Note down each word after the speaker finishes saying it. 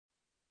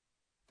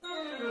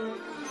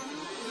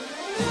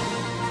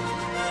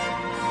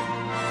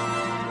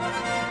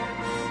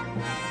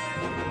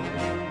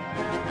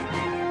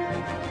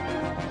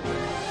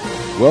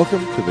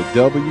Welcome to the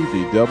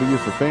WDW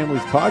for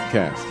Families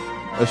podcast,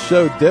 a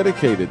show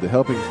dedicated to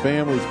helping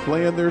families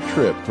plan their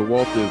trip to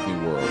Walt Disney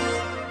World.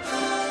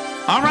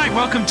 All right,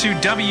 welcome to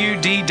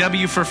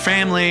WDW for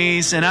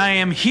Families, and I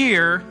am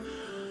here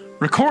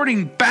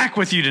recording back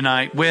with you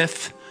tonight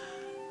with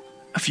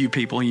a few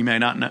people you may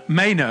know.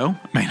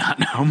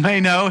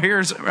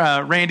 Here's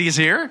Randy is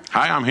here.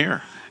 Hi, I'm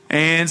here.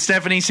 And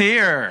Stephanie's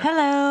here.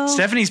 Hello.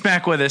 Stephanie's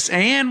back with us.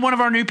 And one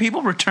of our new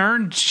people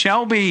returned,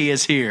 Shelby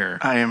is here.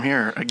 I am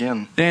here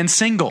again. And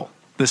single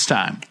this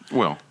time.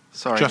 Well,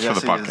 sorry, just Jesse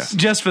for the podcast.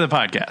 Just for the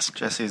podcast.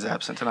 Jesse's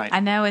absent tonight.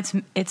 I know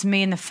it's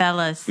me and the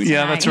fellas tonight.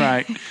 Yeah, that's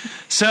right.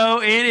 So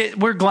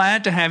we're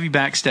glad to have you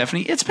back,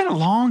 Stephanie. It's been a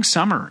long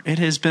summer. It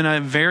has been a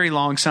very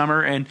long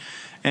summer, and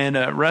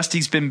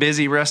Rusty's been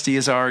busy. Rusty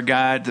is our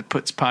guy that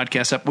puts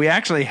podcasts up. We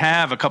actually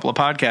have a couple of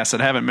podcasts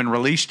that haven't been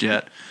released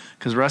yet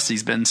because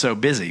Rusty's been so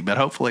busy, but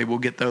hopefully we'll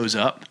get those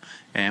up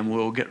and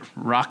we'll get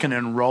rocking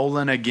and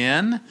rolling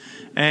again.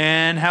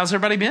 And how's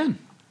everybody been?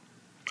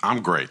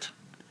 I'm great.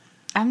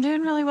 I'm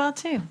doing really well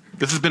too.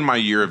 This has been my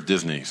year of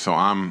Disney, so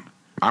I'm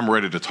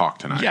ready to talk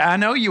tonight. Yeah, I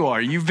know you are.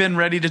 You've been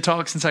ready to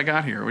talk since I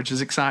got here, which is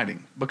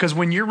exciting because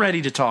when you're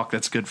ready to talk,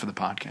 that's good for the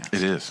podcast.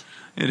 It is.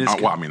 It is.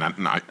 Well, I mean,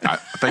 I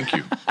thank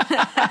you.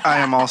 I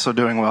am also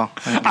doing well.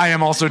 I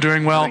am also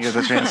doing well. I didn't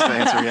get the chance to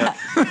answer yet.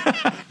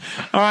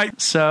 All right,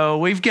 so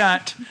we've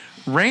got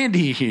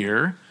Randy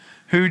here,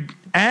 who,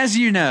 as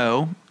you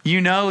know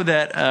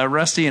that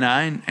Rusty and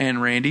I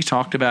and Randy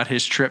talked about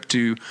his trip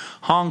to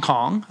Hong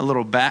Kong a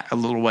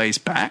little ways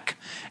back,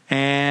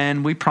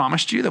 and we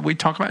promised you that we'd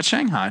talk about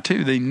Shanghai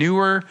too, the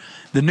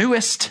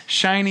newest,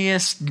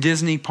 shiniest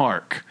Disney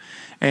park.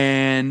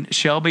 And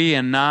Shelby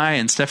and I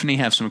and Stephanie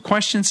have some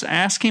questions to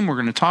ask him. We're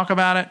going to talk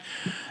about it.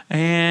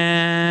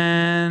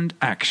 And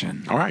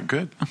action. All right,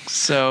 good.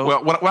 So,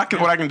 well, what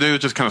I can do is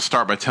just kind of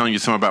start by telling you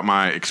some about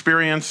my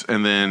experience,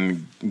 and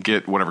then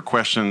get whatever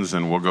questions,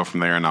 and we'll go from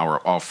there. And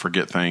I'll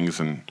forget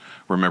things and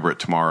remember it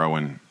tomorrow,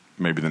 and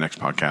maybe the next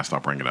podcast I'll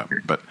bring it up.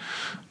 But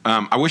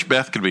I wish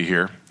Beth could be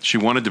here. She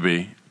wanted to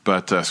be,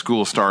 but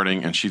school is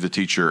starting, and she's a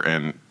teacher,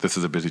 and this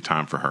is a busy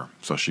time for her,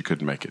 so she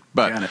couldn't make it.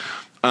 But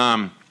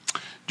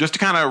just to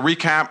kind of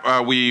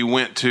recap, we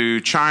went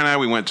to China,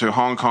 we went to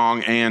Hong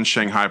Kong and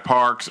Shanghai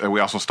parks. We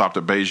also stopped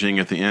at Beijing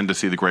at the end to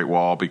see the Great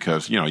Wall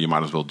because, you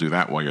might as well do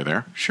that while you're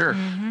there. Sure.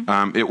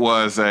 Mm-hmm. It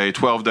was a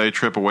 12-day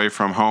trip away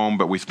from home,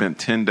 but we spent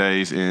 10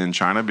 days in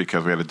China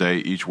because we had a day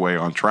each way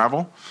on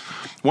travel.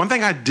 One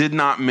thing I did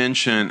not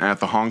mention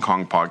at the Hong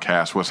Kong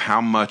podcast was how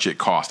much it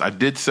cost. I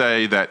did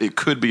say that it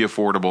could be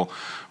affordable,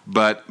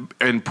 but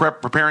in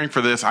preparing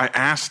for this, I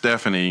asked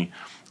Stephanie,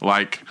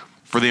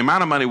 for the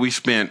amount of money we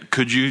spent,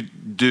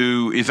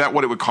 is that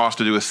what it would cost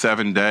to do a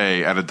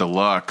 7-day at a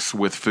deluxe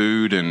with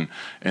food and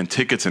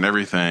tickets and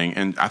everything?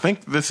 And I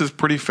think this is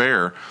pretty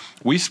fair.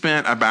 We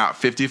spent about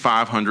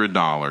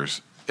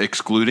 $5,500,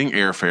 excluding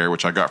airfare,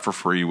 which I got for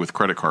free with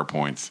credit card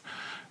points.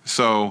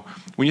 So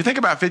when you think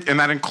about and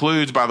that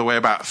includes, by the way,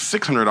 about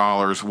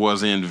 $600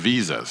 was in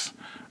visas,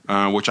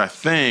 which I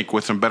think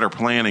with some better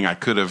planning, I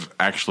could have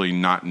actually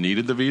not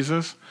needed the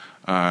visas.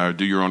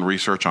 Do your own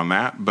research on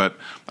that, but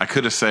I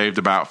could have saved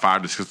about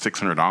 $500 to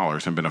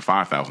 $600 and been a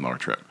 $5,000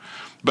 trip.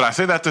 But I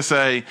say that to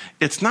say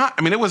it's not.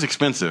 I mean, it was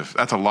expensive.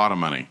 That's a lot of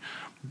money.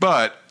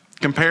 But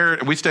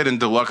we stayed in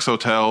deluxe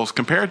hotels.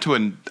 Compared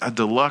to a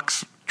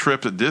deluxe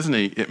trip at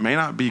Disney, it may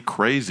not be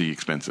crazy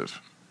expensive.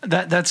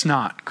 That's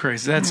not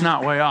crazy. That's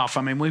not way off.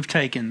 I mean, we've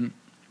taken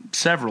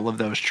several of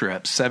those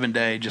trips,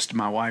 7-day, just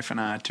my wife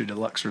and I, to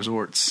deluxe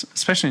resorts,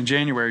 especially in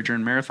January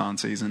during marathon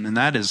season, and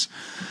that's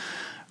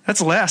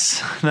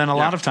less than a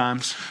lot of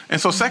times. And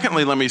so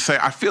secondly, let me say,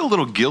 I feel a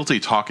little guilty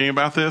talking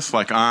about this.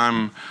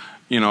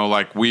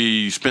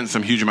 We spent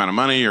some huge amount of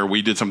money or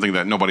we did something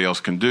that nobody else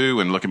can do,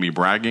 and look at me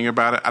bragging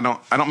about it. I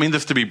don't mean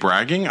this to be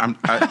bragging.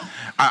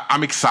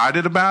 I'm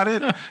excited about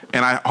it.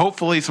 And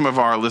hopefully some of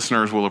our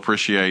listeners will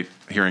appreciate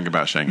hearing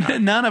about Shanghai.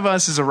 None of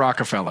us is a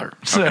Rockefeller.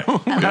 So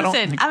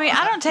Listen,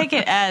 I don't take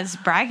it as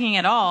bragging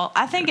at all.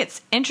 I think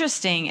it's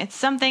interesting. It's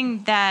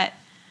something that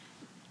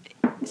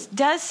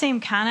does seem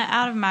kind of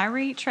out of my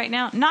reach right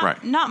now.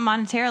 Not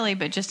monetarily,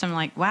 but just I'm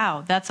like,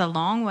 wow, that's a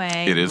long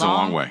way. It is a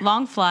long way.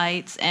 Long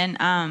flights. And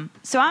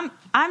so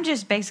I'm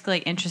just basically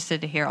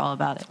interested to hear all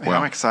about it. Well,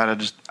 I'm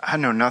excited. I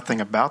know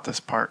nothing about this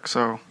park,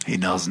 so. He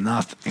knows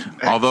nothing.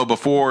 Although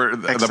before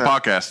the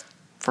podcast.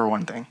 For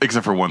one thing.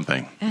 Except for one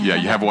thing. Yeah,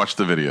 you have watched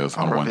the videos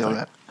on one thing.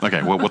 That.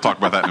 Okay, we'll talk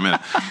about that in a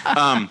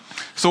minute.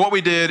 So what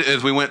we did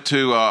is we went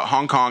to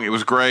Hong Kong. It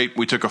was great.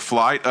 We took a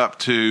flight up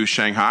to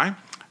Shanghai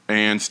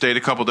and stayed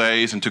a couple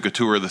days and took a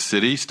tour of the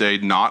city.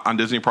 Stayed not on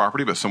Disney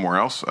property, but somewhere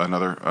else,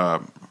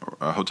 another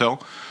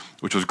hotel,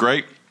 which was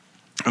great.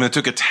 And then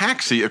took a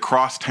taxi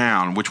across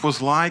town, which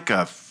was like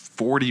a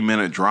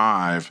 40-minute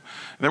drive.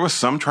 There was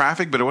some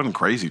traffic, but it wasn't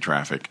crazy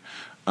traffic.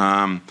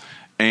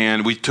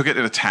 And we took it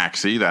in a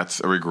taxi. That's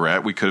a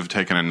regret. We could have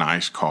taken a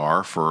nice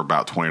car for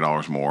about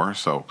 $20 more,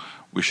 so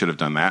we should have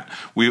done that.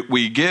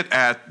 We get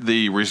at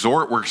the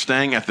resort. We're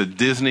staying at the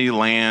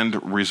Disneyland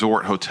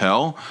Resort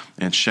Hotel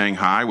in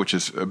Shanghai, which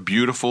is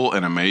beautiful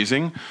and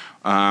amazing.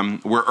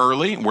 We're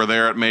early. We're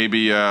there at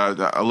maybe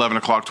 11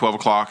 o'clock, 12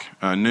 o'clock,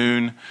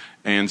 noon.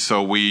 And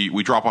so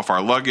we drop off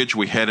our luggage.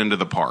 We head into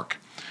the park.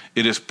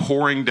 It is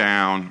pouring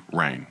down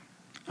rain.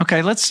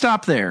 Okay, let's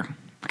stop there.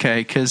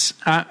 Okay, because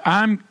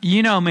I'm,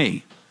 you know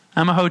me,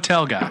 I'm a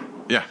hotel guy.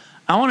 Yeah.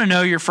 I want to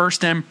know your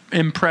first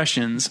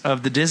impressions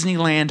of the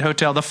Disneyland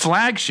Hotel, the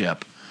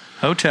flagship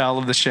hotel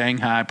of the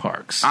Shanghai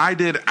parks. I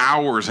did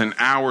hours and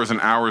hours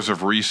and hours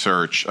of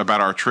research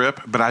about our trip,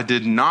 but I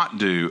did not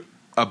do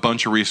a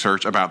bunch of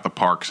research about the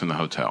parks and the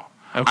hotel.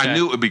 Okay. I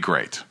knew it would be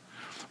great,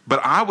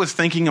 but I was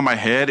thinking in my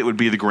head it would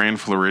be the Grand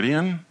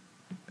Floridian,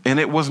 and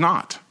it was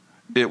not.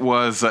 It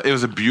was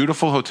a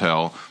beautiful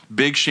hotel,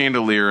 big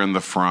chandelier in the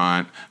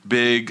front,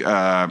 big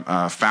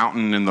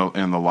fountain in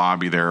the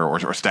lobby there,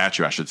 or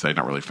statue, I should say,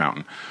 not really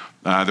fountain.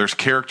 There's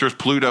characters.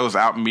 Pluto's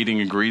out meeting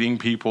and greeting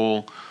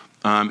people.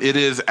 It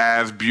is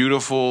as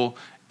beautiful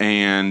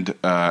and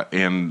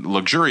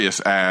luxurious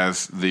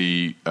as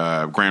the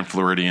Grand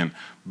Floridian,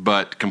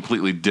 but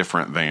completely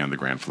different than the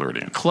Grand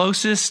Floridian.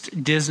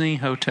 Closest Disney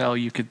hotel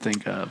you could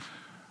think of?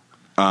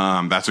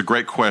 That's a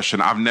great question.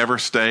 I've never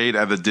stayed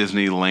at the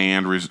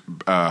Disneyland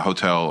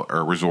hotel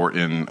or resort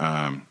in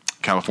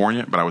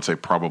California, but I would say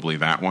probably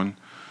that one.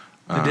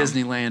 The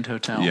Disneyland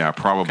Hotel. Yeah,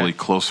 probably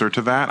closer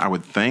to that, I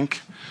would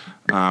think.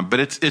 But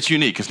it's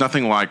unique. It's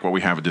nothing like what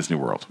we have at Disney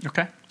World.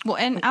 Okay. Well,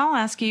 and I'll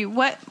ask you,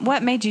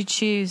 what made you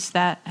choose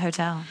that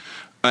hotel?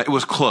 It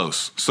was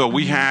close. So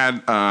we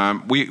had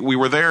we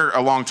were there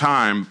a long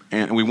time,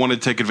 and we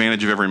wanted to take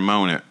advantage of every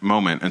moment.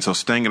 And so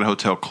staying at a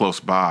hotel close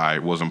by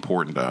was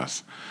important to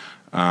us.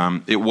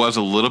 It was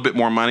a little bit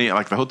more money.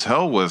 Like the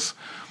hotel was,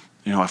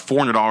 like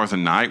 $400 a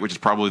night, which is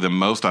probably the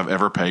most I've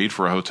ever paid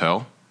for a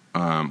hotel.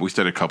 We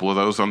stayed a couple of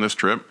those on this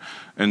trip.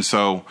 And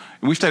so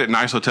we stayed at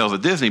nice hotels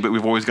at Disney, but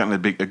we've always gotten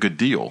a good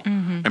deal.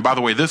 Mm-hmm. And by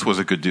the way, this was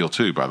a good deal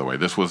too, by the way.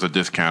 This was a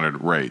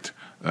discounted rate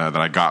that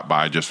I got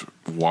by just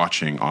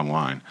watching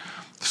online.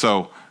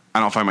 So I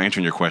don't know if I'm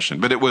answering your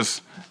question, but it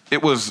was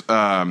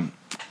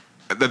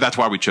that's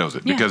why we chose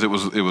it, because it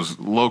was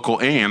local,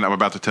 and I'm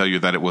about to tell you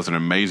that it was an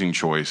amazing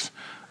choice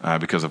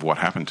because of what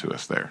happened to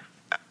us there.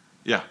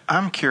 Yeah.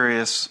 I'm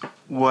curious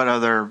what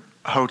other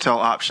hotel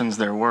options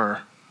there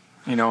were.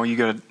 You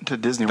go to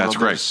Disney World,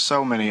 great. There's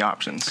so many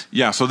options.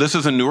 Yeah, so this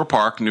is a newer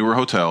park, newer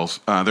hotels.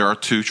 There are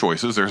two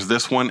choices. There's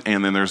this one,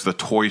 and then there's the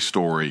Toy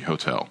Story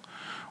Hotel,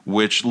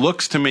 which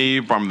looks to me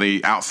from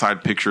the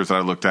outside pictures that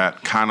I looked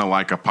at kind of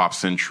like a Pop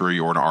Century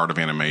or an Art of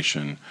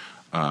Animation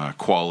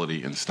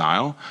quality and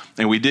style.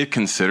 And we did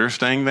consider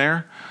staying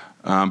there,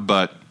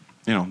 but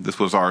this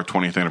was our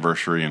 20th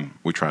anniversary, and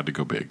we tried to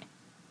go big.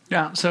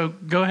 Yeah, so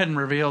go ahead and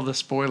reveal the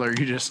spoiler.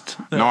 You just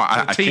no,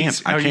 I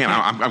can't. I can't.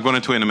 I'm going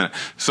into it in a minute.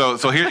 So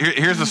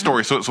here's the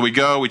story. So we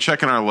go, we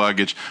check in our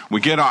luggage,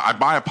 I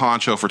buy a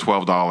poncho for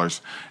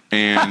 $12,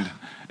 and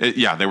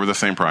they were the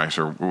same price,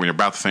 or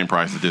about the same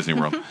price at Disney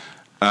World.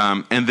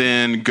 And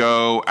then we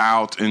go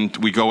out to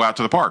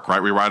the park,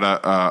 right? We ride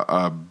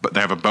they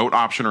have a boat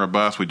option or a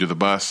bus. We do the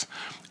bus.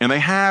 And they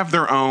have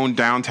their own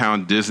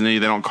downtown Disney.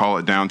 They don't call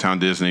it downtown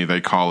Disney. They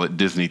call it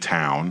Disney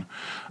Town.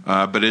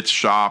 But it's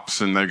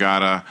shops, and they've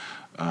got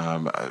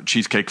a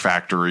Cheesecake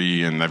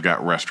Factory, and they've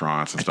got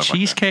restaurants and stuff like that.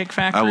 Cheesecake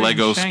Factory? A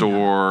Lego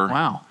store.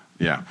 Wow.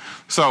 Yeah.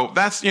 So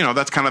that's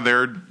kind of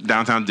their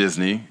downtown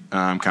Disney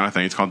kind of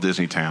thing. It's called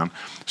Disney Town.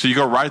 So you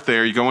go right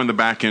there. You go in the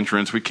back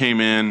entrance. We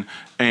came in,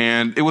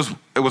 and it was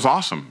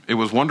awesome. It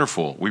was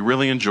wonderful. We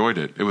really enjoyed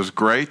it. It was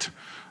great.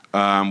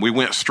 We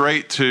went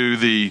straight to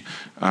the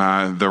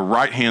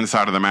right-hand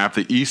side of the map,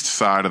 the east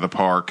side of the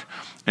park,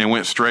 and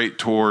went straight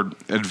toward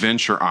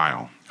Adventure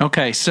Isle.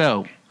 Okay,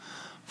 so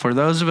for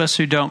those of us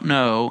who don't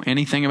know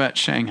anything about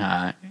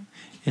Shanghai,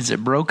 is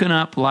it broken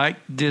up like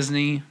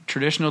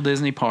traditional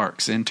Disney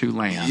parks into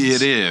lands?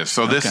 It is.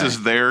 So this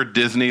is their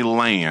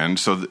Disneyland.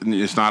 So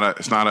it's not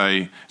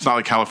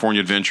like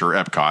California Adventure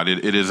or Epcot.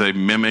 It is a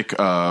mimic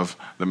of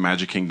the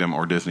Magic Kingdom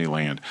or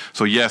Disneyland.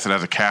 So yes, it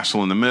has a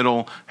castle in the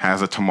middle,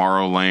 has a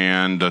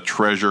Tomorrowland, a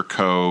Treasure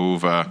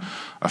Cove, a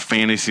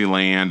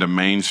Fantasyland, a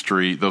Main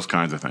Street, those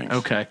kinds of things.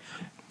 Okay.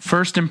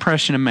 First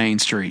impression of Main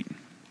Street.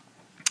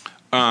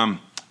 It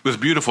was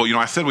beautiful.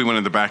 I said we went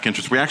in the back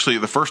entrance.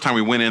 The first time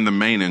we went in the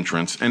main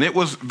entrance, and it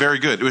was very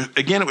good.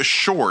 It was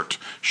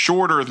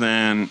shorter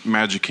than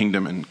Magic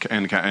Kingdom in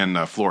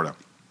Florida.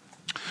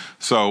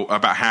 So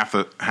about half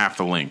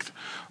the length.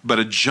 But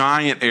a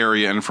giant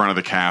area in front of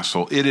the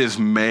castle. It is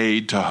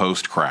made to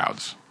host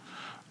crowds.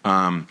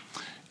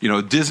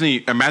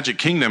 Magic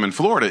Kingdom in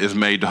Florida is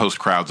made to host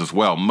crowds as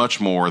well, much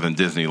more than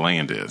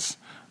Disneyland is.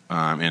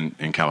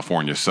 In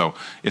California. So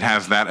it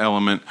has that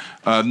element.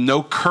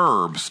 No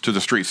curbs to the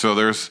street. So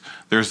there's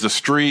the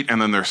street, and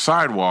then there's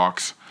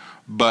sidewalks,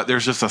 but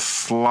there's just a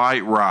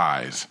slight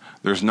rise.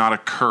 There's not a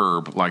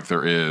curb like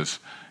there is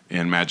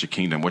in Magic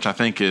Kingdom, which I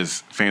think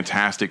is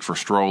fantastic for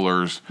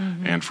strollers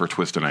and for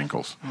twisted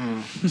ankles.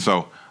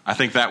 So I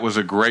think that was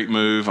a great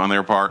move on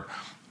their part.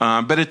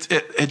 But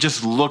it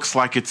just looks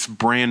like it's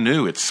brand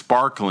new. It's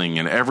sparkling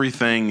and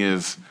everything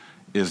is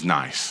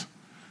nice.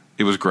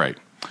 It was great.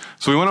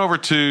 So we went over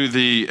to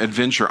the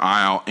adventure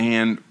aisle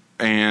and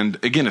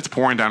again, it's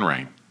pouring down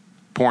rain.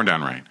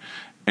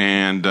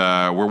 And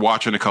we're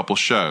watching a couple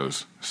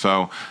shows.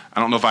 So I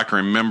don't know if I can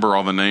remember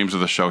all the names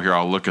of the show here.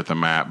 I'll look at the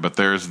map. But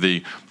there's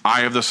the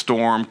Eye of the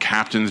Storm,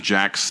 Captain's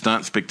Jack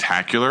Stunt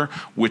Spectacular,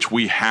 which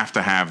we have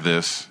to have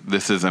this.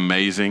 This is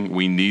amazing.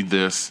 We need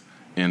this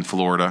in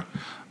Florida.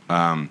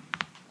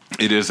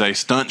 It is a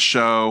stunt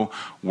show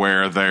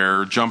where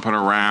they're jumping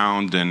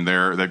around and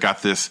they've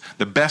got this.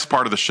 The best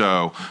part of the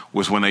show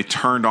was when they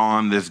turned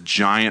on this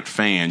giant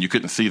fan. You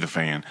couldn't see the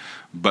fan,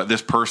 but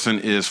this person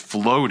is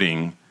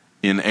floating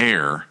in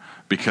air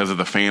because of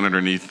the fan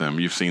underneath them.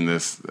 You've seen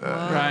this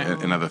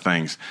in other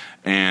things,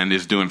 and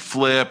is doing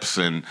flips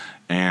and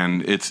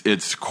it's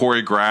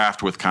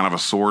choreographed with kind of a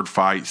sword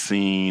fight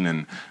scene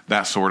and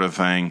that sort of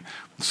thing.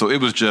 So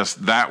it was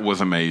that was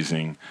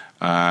amazing.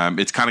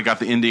 It's kind of got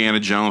the Indiana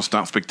Jones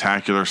Stunt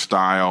Spectacular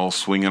style,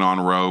 swinging on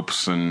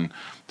ropes and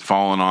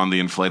falling on the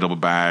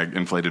inflated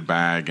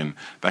bag and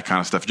that kind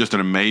of stuff. Just an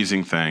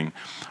amazing thing.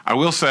 I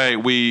will say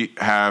we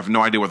have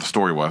no idea what the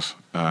story was.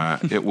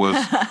 It was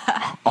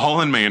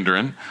all in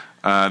Mandarin.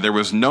 There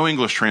was no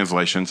English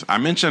translations. I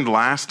mentioned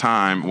last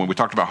time when we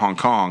talked about Hong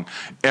Kong,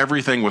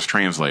 everything was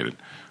translated.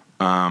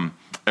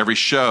 Every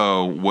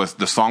show was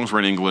the songs were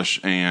in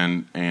English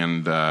and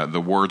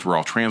the words were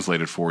all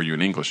translated for you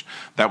in English.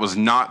 That was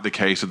not the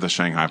case at the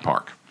Shanghai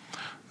Park.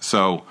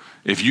 So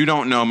if you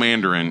don't know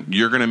Mandarin,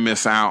 you're going to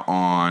miss out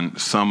on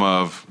some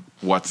of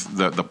what's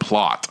the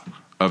plot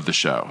of the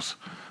shows.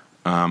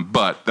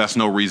 But that's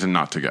no reason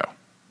not to go.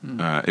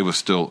 It was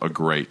still a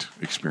great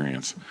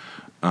experience.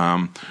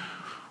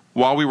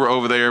 While we were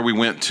over there, we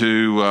went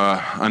to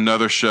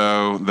another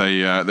show.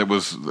 There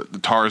was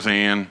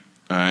Tarzan,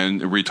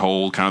 and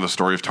retold kind of the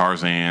story of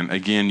Tarzan.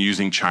 Again,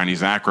 using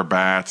Chinese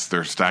acrobats.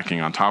 They're stacking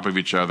on top of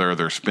each other.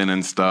 They're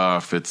spinning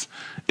stuff. It's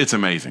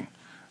amazing.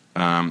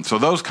 So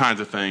those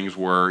kinds of things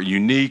were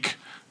unique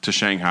to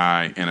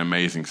Shanghai and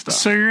amazing stuff.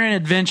 So you're in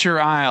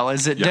Adventure Isle.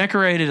 Is it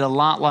decorated a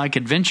lot like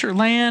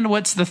Adventureland?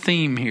 What's the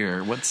theme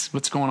here? What's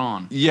going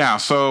on? Yeah,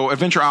 so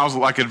Adventure Isle is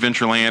like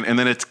Adventureland, and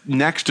then it's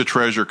next to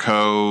Treasure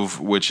Cove,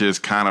 which is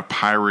kind of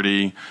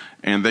piratey,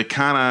 and they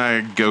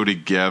kind of go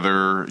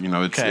together. You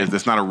know,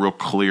 it's not a real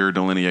clear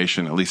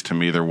delineation. At least to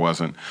me, there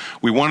wasn't.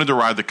 We wanted to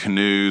ride the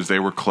canoes. They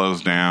were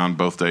closed down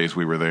both days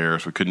we were there,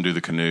 so we couldn't do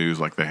the canoes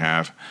like they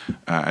have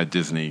at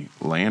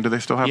Disneyland. Do they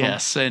still have them?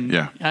 Yes,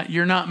 and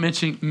you're not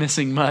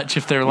missing much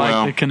if they're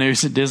like the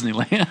canoes at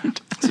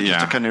Disneyland. Is it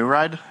just a canoe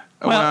ride?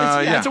 Well,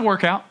 it's a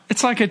workout.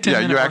 It's like a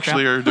 10-minute you workout.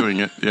 Actually are doing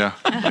it. Yeah.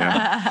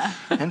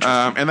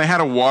 And they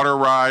had a water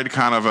ride,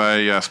 kind of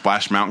a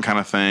Splash Mountain kind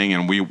of thing,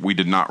 and we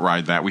did not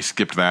ride that. We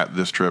skipped that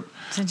this trip.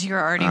 Since you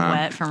were already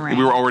wet from rain.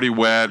 We were already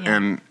wet,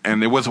 and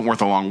it wasn't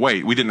worth a long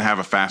wait. We didn't have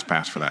a fast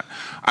pass for that.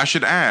 I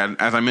should add,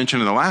 as I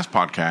mentioned in the last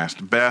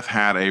podcast, Beth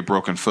had a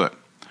broken foot.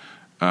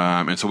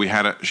 And so she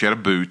had a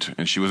boot,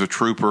 and she was a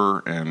trooper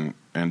and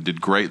did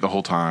great the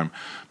whole time.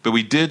 But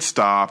we did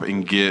stop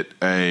and get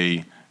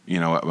a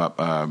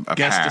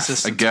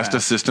guest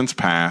assistance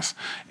pass.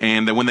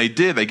 And when they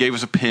did, they gave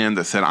us a pin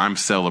that said, "I'm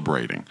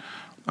celebrating."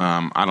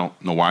 I don't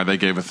know why they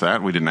gave us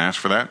that. We didn't ask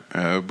for that.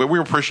 But we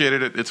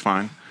appreciated it. It's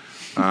fine.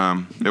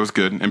 It was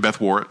good. And Beth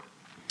wore it.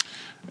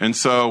 And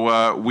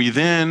so we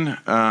then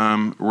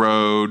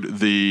rode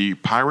the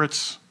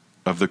Pirates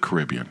of the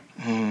Caribbean.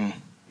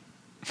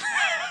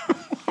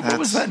 What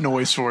was that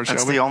noise for,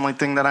 That's the only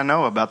thing that I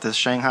know about this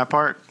Shanghai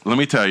Park. Let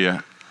me tell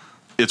you,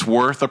 it's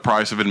worth the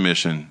price of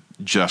admission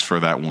just for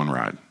that one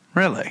ride.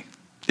 Really?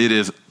 It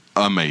is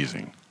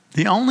amazing.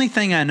 The only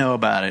thing I know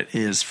about it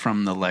is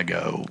from the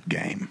Lego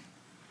game.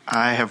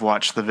 I have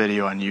watched the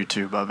video on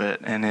YouTube of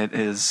it, and it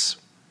is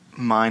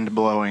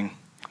mind-blowing.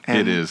 And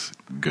it is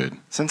good.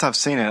 Since I've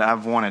seen it,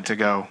 I've wanted to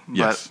go.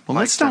 Yes. But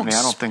I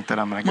don't think that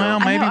I'm going to go.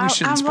 Well, maybe we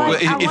shouldn't spoil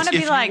it. I want to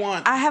be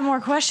I have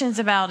more questions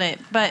about it,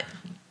 but...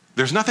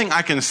 There's nothing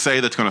I can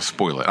say that's going to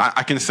spoil it.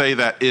 I can say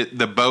that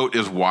the boat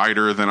is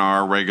wider than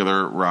our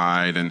regular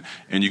ride, and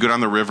you go down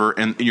the river,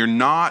 and you're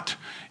not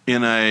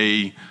in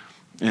a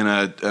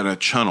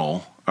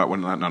channel. Well,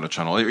 not a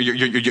channel.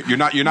 You're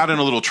not in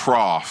a little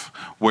trough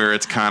where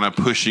it's kind of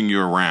pushing you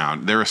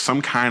around. There is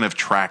some kind of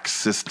track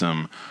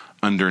system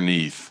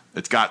underneath.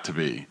 It's got to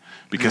be,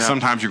 because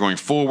sometimes you're going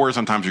forward,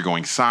 sometimes you're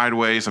going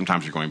sideways,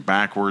 sometimes you're going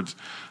backwards.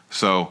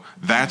 So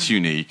that's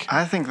unique.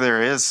 I think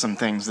there is some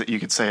things that you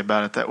could say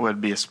about it that would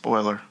be a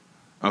spoiler.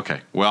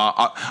 Okay.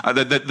 Well,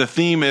 the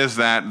theme is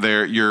that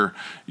you're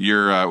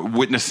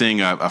witnessing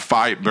a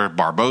fight. There's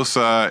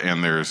Barbossa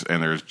and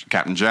there's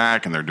Captain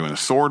Jack, and they're doing the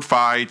sword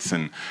fights,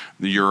 and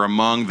you're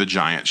among the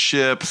giant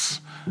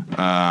ships.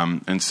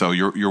 And so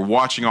you're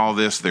watching all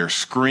this. There's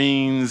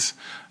screens.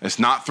 It's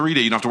not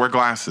 3D. You don't have to wear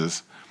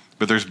glasses,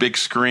 but there's big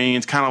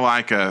screens, kind of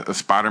like a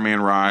Spider-Man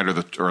ride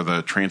or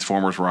the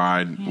Transformers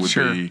ride would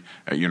be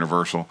at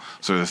Universal.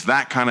 So there's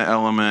that kind of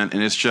element,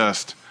 and it's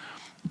just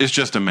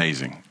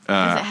amazing.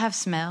 Does it have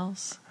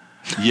smells?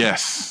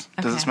 Yes.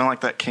 Okay. Does it smell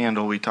like that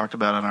candle we talked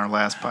about on our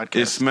last podcast?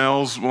 It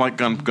smells like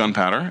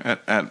gunpowder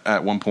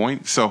at one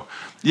point. So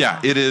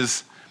yeah, it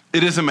is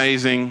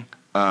amazing.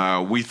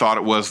 We thought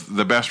it was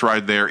the best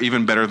ride there,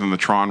 even better than the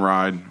Tron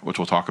ride, which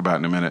we'll talk about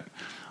in a minute.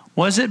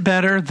 Was it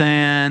better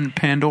than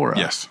Pandora?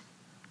 Yes.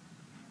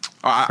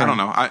 I don't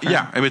know.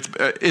 Yeah, I mean,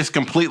 it's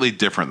completely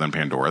different than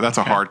Pandora. That's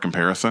a hard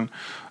comparison,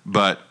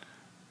 but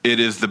it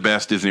is the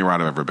best Disney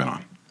ride I've ever been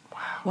on.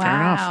 Wow. Fair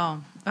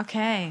enough.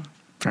 Okay.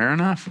 Fair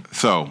enough.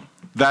 So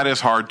that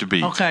is hard to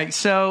beat. Okay,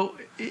 so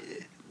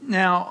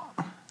now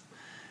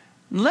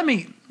let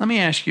me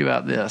ask you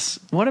about this.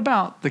 What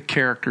about the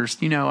characters?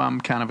 You know,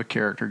 I'm kind of a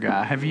character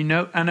guy.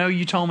 I know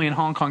you told me in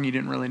Hong Kong you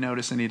didn't really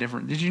notice any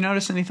different. Did you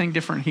notice anything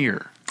different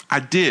here? I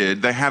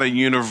did. They had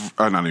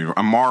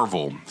a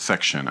Marvel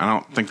section. I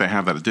don't think they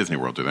have that at Disney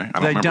World, do they? I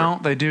don't remember.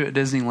 Don't. They do at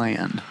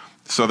Disneyland.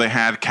 So they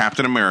had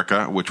Captain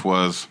America, which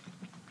was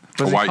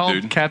a white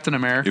dude. Captain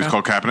America? He was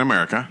called Captain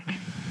America.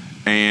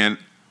 And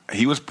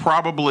he was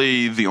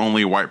probably the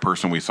only white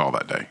person we saw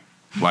that day.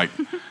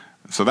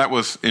 So that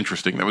was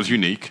interesting. That was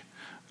unique.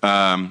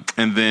 And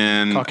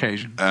then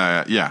Caucasian.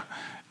 Yeah.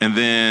 And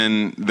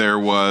then there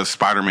was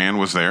Spider-Man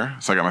was there.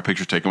 So I got my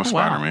picture taken with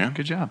Spider-Man. Wow.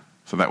 Good job.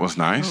 So that was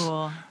nice.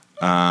 Cool.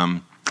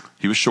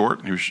 He was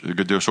short. He was a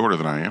good deal shorter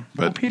than I am.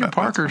 But Peter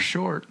Parker's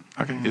short.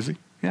 Okay, is he?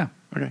 Yeah.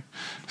 Okay.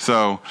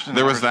 So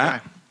there was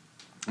that. Guy.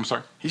 I'm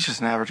sorry. He's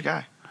just an average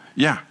guy.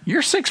 Yeah.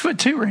 You're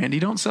 6'2", Randy.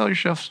 Don't sell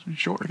yourself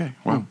short. Okay.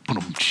 Well.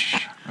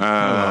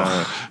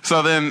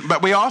 So then,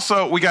 but we got,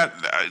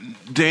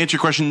 to answer your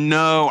question,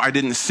 no, I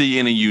didn't see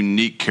any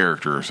unique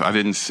characters. I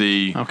didn't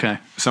see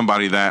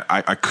somebody that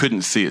I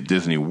couldn't see at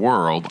Disney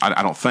World.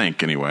 I don't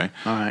think, anyway.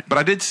 All right. But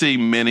I did see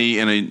Minnie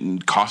in a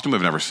costume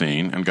I've never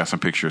seen and got some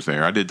pictures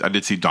there. I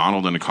did see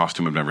Donald in a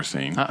costume I've never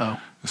seen. Uh-oh.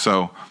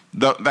 So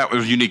that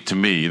was unique to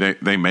me.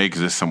 They may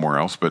exist somewhere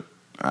else, but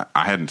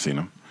I hadn't seen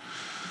them.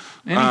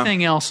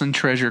 Anything else in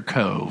Treasure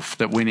Cove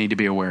that we need to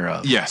be aware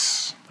of?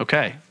 Yes.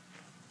 Okay.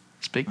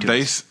 Speak to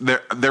us.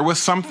 There was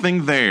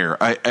something there,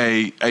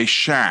 a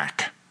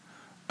shack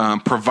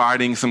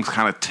providing some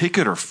kind of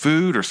ticket or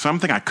food or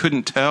something. I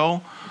couldn't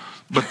tell,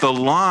 but the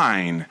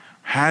line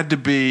had to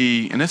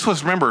be, and this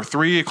was, remember,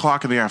 3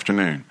 o'clock in the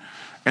afternoon,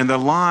 and the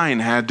line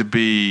had to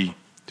be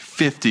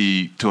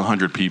 50 to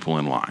 100 people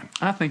in line.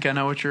 I think I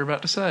know what you're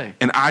about to say.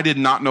 And I did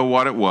not know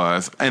what it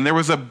was. And there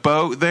was a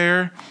boat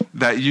there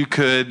that you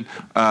could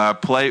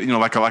play,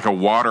 like a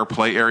water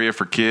play area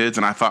for kids.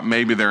 And I thought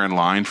maybe they're in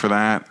line for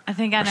that. I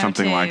think I know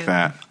something too. like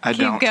that.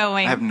 Keep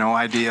going. I have no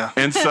idea.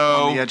 And so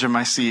on the edge of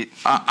my seat.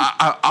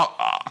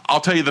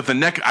 I'll tell you that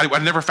I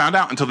never found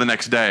out until the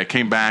next day. I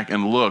came back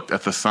and looked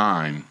at the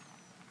sign.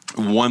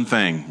 One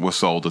thing was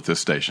sold at this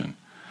station: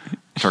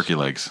 turkey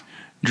legs.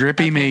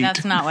 Drippy meat.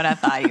 That's not what I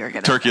thought you were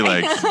going to Turkey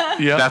legs.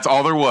 Yep. That's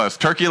all there was.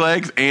 Turkey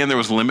legs, and there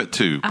was limit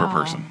 2 per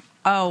person.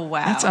 Oh,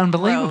 wow. That's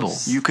unbelievable.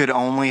 Gross. You could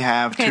only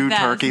have two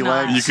that's turkey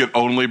not- legs. You could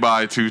only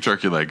buy 2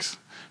 turkey legs.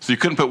 So you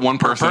couldn't put one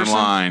person in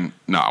line.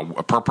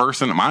 No, per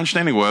person. My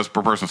understanding was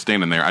per person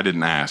standing there. I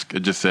didn't ask. It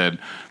just said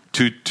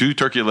two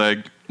turkey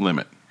leg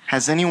limit.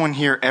 Has anyone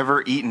here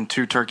ever eaten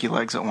 2 turkey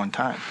legs at one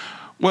time?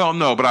 Well,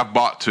 no, but I've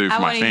bought 2 for I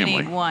my wouldn't even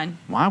family. eat one.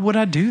 Why would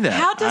I do that?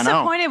 How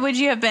disappointed would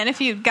you have been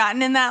if you'd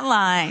gotten in that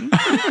line?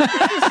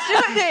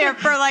 Stood there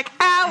for like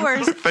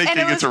hours. Thinking and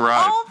it was it's a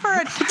ride. all for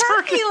a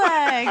turkey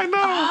leg. I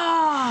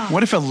know.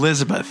 What if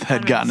Elizabeth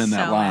had I'd gotten be in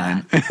that so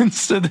line and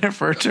stood there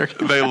for a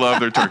turkey? They love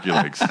their turkey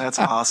legs. That's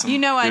awesome. You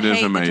know I It is hate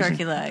the amazing.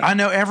 turkey leg. I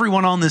know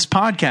everyone on this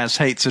podcast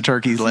hates the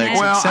turkey legs.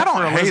 Well, except I for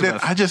don't hate it.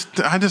 Elizabeth.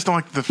 I just don't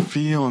like the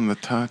feel and the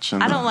touch.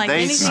 And I don't like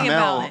they anything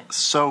smell about it.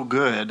 so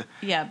good.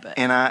 Yeah, but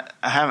And I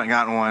haven't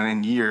gotten one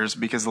in years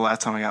because the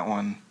last time I got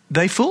one,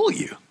 They fool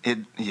you.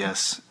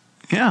 yes,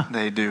 Yeah.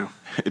 they do.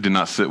 It did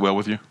not sit well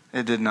with you.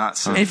 It did not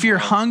sit If you're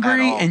well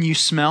hungry at all. and you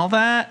smell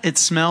that, it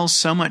smells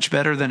so much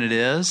better than it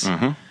is.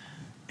 Mm-hmm.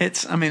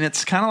 It's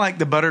kind of like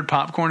the buttered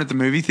popcorn at the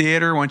movie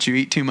theater. Once you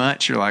eat too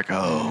much, you're like,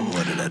 oh,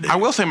 what did I do? I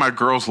will say my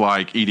girls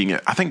like eating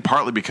it. I think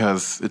partly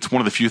because it's one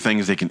of the few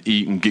things they can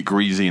eat and get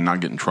greasy and not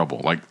get in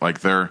trouble.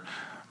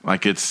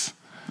 It's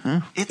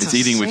it's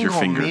eating with your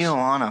single fingers. meal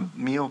on a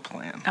meal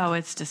plan. oh,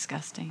 it's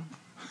disgusting.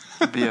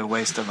 It'd be a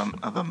waste of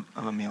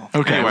a meal.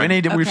 Okay,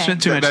 Anyway. we've Okay.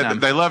 spent too much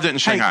time. They loved it in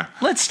Shanghai. Hey,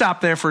 let's stop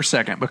there for a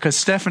second because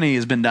Stephanie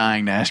has been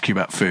dying to ask you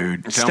about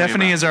food. Tell me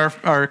Stephanie about is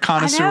our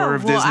connoisseur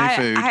of Disney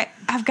food.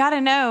 I've got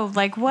to know,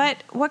 like,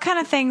 what kind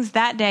of things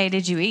that day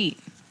did you eat?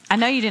 I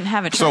know you didn't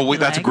have a turkey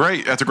That's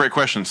leg. a great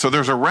question. So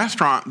there's a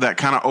restaurant that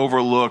kind of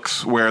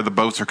overlooks where the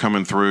boats are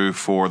coming through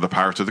for the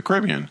Pirates of the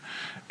Caribbean.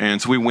 And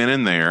so we went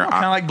in there.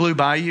 Kind of like Blue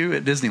Bayou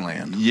at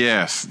Disneyland.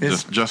 Yes,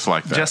 just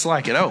like that. Just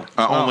like it. Oh,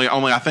 only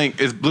I think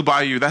is Blue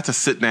Bayou. That's a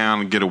sit down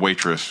and get a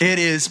waitress. it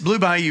is. Blue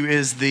Bayou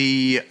is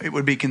it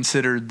would be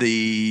considered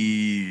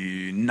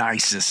the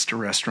nicest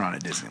restaurant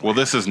at Disneyland. Well,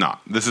 this is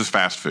not. This is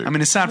fast food. I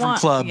mean, aside from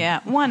club. Yeah,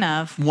 one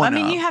of.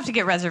 You have to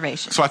get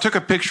reservations. So I took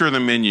a picture of the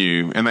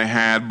menu, and they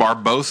had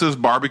Barbossa's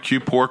barbecue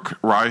pork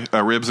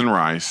ribs and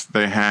rice.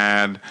 They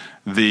had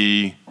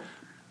the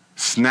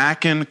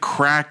Snackin'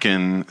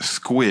 Crackin'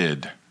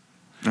 squid.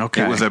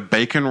 Okay. It was a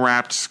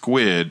bacon-wrapped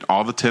squid,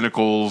 all the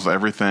tentacles,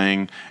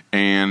 everything,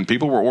 and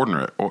people were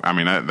ordering it. I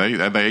mean,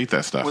 they ate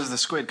that stuff. Was the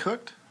squid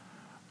cooked?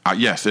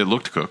 Yes, it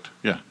looked cooked.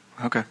 Yeah.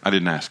 Okay. I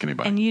didn't ask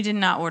anybody. And you did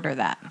not order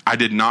that? I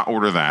did not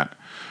order that.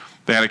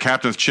 They had a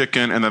captain's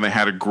chicken, and then they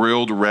had a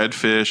grilled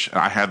redfish.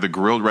 I had the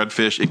grilled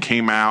redfish. It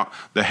came out.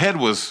 The head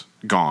was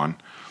gone,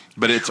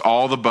 but it's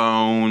all the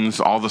bones,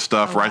 all the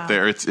stuff right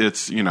there. It's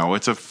it's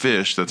a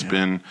fish that's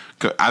been.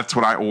 That's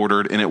what I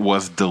ordered, and it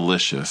was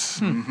delicious.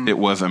 Mm-hmm. It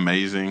was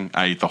amazing.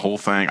 I ate the whole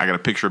thing. I got a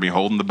picture of me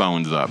holding the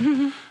bones up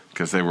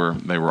because they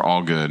were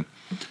all good.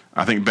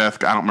 I think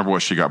Beth. I don't remember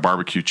what she got: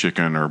 barbecue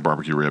chicken or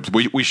barbecue ribs.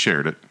 We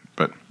shared it.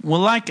 But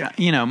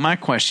my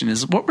question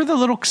is, what were the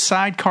little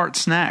side cart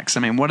snacks? I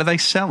mean, what are they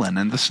selling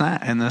in the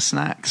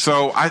snacks?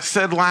 So I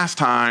said last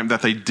time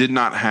that they did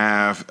not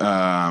have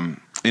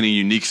any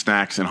unique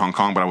snacks in Hong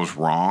Kong, but I was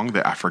wrong.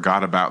 That I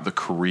forgot about the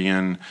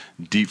Korean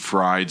deep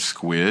fried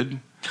squid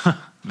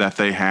that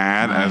they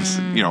had as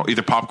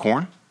either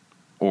popcorn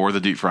or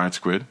the deep fried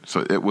squid.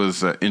 So it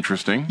was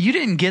interesting. You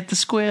didn't get the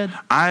squid?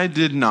 I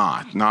did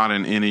not. Not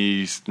in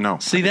any. No.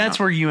 See, that's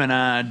where you and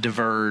I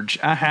diverge.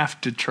 I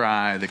have to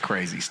try the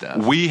crazy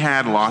stuff. We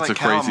had lots of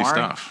crazy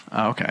stuff.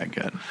 Oh, okay,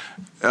 good.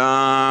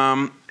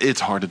 It's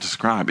hard to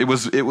describe. It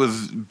was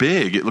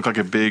big. It looked like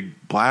a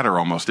big bladder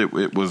almost. It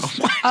was.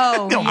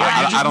 Oh, yeah.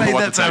 I don't know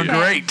what to tell you.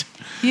 Great.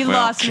 You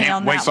lost me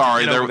on that.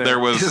 Sorry, there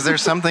was. Is there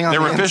something on there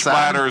the were fish inside?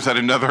 bladders at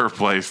another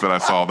place that I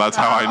saw. That's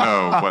how I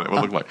know what it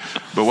would look like.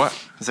 But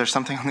what? Is there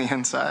something on the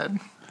inside?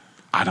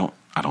 I don't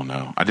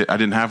know. I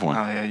didn't have one.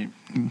 Oh yeah.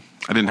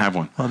 I didn't have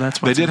one. Well, that's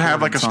they what's did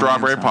have like a important.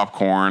 strawberry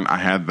popcorn. I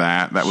had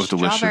that. That was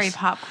delicious. Strawberry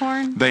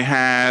popcorn. They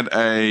had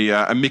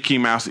a Mickey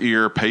Mouse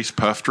ear paste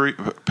pastry.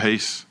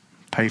 Paste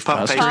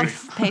Puff pastry.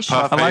 Pastry.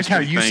 I like how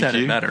pastry, you thank said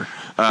you. it better.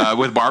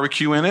 With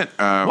barbecue in it.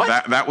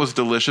 That was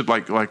delicious.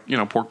 Like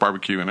pork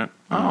barbecue in it.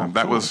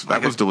 That was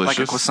delicious.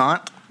 Like a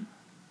croissant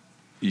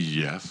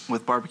Yes.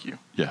 with barbecue.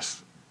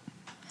 Yes.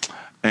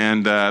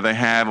 And they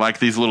had like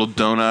these little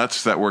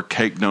donuts that were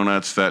cake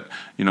donuts that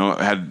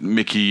had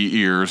Mickey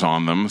ears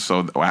on them.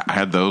 So I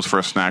had those for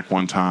a snack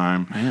one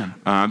time.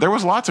 Man. There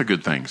was lots of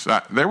good things.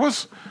 There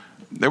was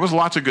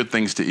lots of good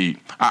things to eat.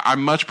 I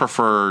much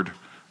preferred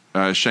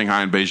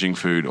Shanghai and Beijing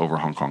food over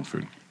Hong Kong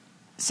food.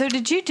 So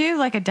did you do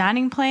like a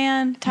dining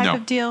plan type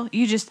of deal?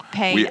 You just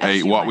pay. We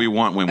ate what we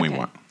want when we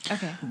want.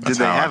 Okay. Did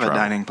they have a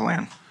dining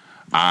plan?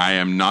 I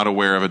am not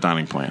aware of a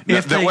dining plan.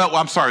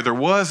 I'm sorry. There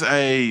was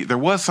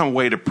some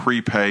way to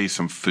prepay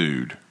some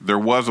food. There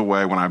was a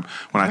way when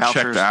I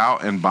checked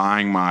out and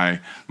buying my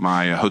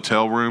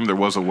hotel room. There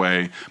was a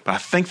way, but I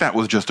think that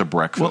was just a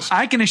breakfast. Well,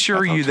 I can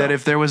assure you that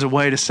if there was a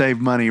way to save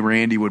money,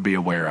 Randy would be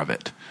aware of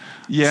it.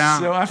 Yeah.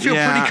 So I feel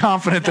pretty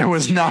confident there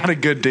was not a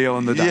good deal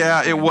in the dining.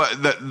 Yeah, it was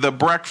the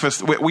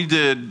breakfast. We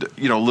did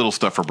little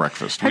stuff for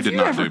breakfast. Have we did you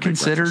not ever do big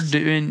considered breakfast.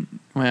 doing?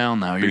 Well,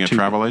 no, Being you're a too,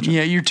 travel agent?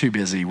 Yeah, you're too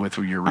busy with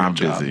your real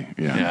job. I'm busy.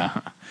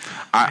 Yeah.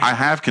 I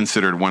have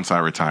considered once I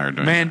retired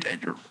doing Man,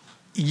 that.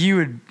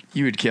 you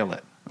would kill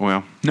it.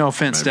 Well, No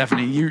offense, maybe.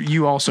 Stephanie.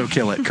 You also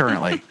kill it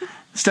currently.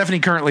 Stephanie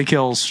currently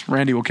kills.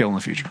 Randy will kill in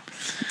the future.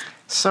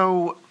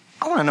 So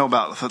I want to know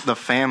about the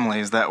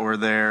families that were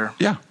there.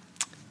 Yeah.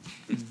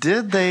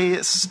 Did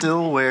they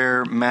still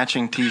wear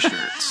matching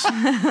T-shirts?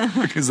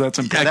 Because that's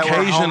important. That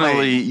were Occasionally,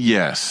 homemade.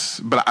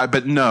 yes,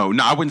 but no,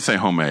 I wouldn't say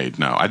homemade.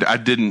 No, I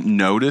didn't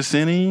notice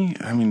any.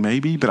 I mean,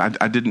 maybe, but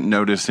I didn't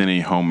notice any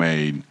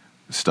homemade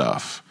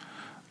stuff.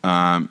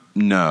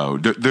 No,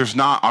 there's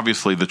not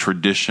obviously the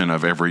tradition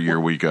of every year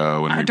we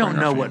go. And I we don't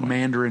bring our know what family.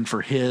 Mandarin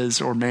for his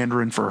or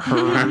Mandarin for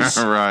hers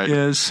Right.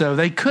 is, so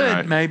they could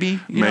Right. maybe.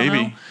 You don't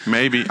know.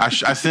 Maybe. I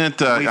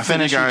sent. We I sent you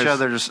finish guys. each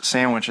other's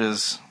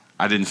sandwiches.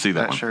 I didn't see that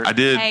that one. shirt. I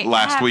did Hey, I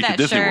last have week that at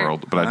Disney shirt.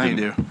 World, but I I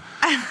didn't. do.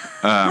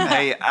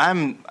 Hey,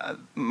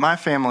 my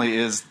family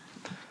is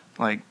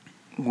like,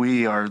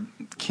 we are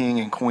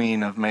king and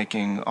queen of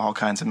making all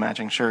kinds of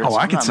matching shirts. Oh,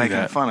 I I'm can not see making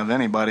that. fun of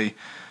anybody.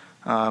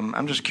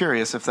 I'm just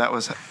curious if that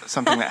was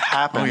something that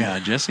happened. Oh yeah,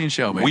 Jesse and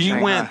Shelby. We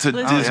Shanghai. went to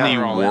Listen, Disney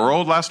we're all in.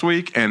 World last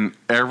week, and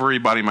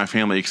everybody in my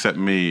family except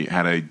me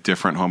had a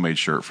different homemade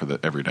shirt for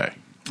every day.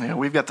 Yeah,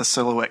 we've got the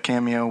silhouette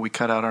cameo. We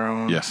cut out our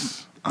own.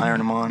 Yes. Iron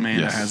them on.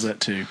 Amanda Yes. has that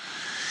too.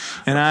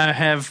 And I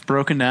have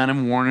broken down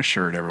and worn a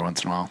shirt every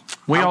once in a while.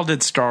 We all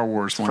did Star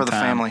Wars one For the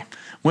time. family.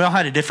 We all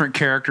had a different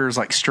characters,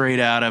 like straight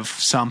out of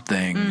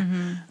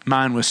something.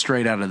 Mine was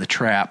straight out of The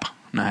Trap,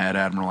 and I had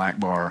Admiral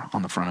Akbar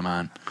on the front of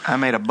mine. I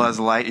made a Buzz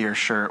Lightyear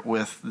shirt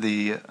with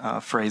the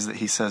phrase that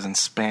he says in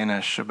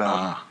Spanish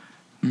about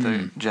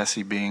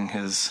Jesse being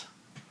his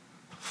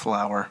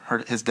flower,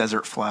 his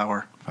desert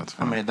flower. That's I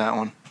fun. made that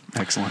one.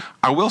 Excellent.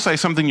 I will say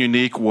something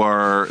unique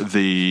were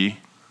the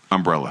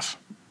umbrellas.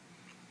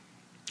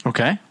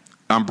 Okay.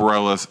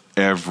 Umbrellas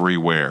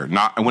everywhere.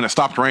 Not when it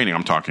stopped raining.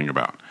 I'm talking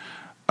about.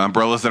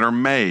 umbrellas that are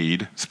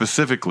made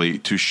specifically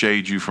to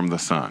shade you from the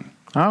sun.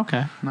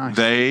 Okay, nice.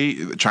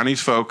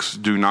 Chinese folks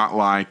do not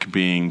like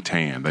being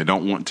tan. They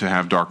don't want to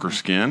have darker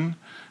skin.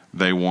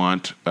 They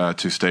want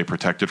to stay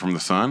protected from the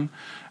sun.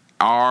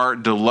 Our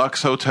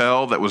deluxe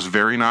hotel that was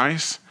very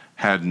nice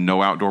had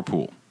no outdoor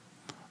pool.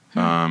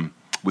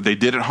 They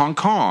did at Hong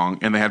Kong,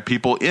 and they had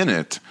people in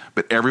it,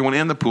 but everyone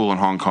in the pool in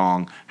Hong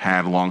Kong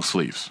had long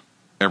sleeves.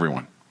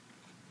 Everyone,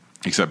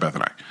 except Beth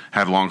and I,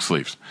 had long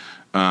sleeves.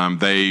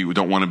 They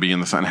don't want to be in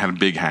the sun, had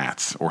big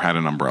hats, or had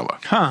an umbrella.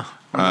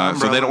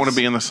 So they don't want to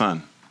be in the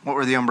sun. What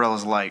were the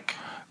umbrellas like?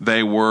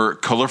 They were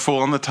colorful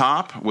on the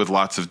top with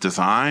lots of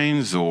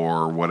designs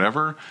or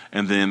whatever,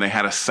 and then they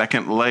had a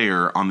second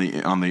layer on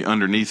the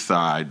underneath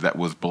side that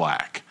was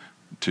black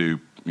to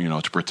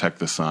protect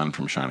the sun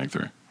from shining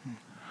through.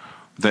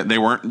 That they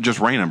weren't just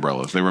rain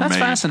umbrellas; they were That's made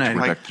fascinating.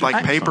 to protect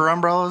Like paper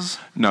umbrellas.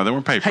 No, they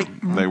weren't paper.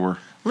 They were.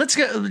 Let's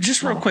go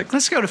just real quick.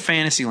 Let's go to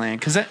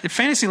Fantasyland, because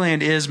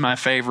Fantasyland is my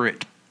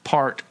favorite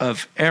part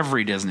of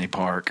every Disney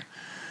park.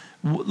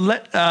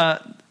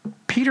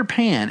 Peter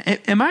Pan.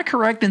 Am I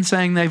correct in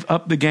saying they've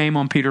upped the game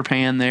on Peter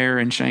Pan there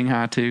in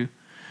Shanghai too?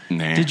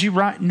 Nah. Did you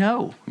write?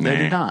 No, they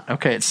did not.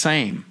 Okay, it's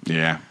same.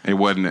 Yeah, it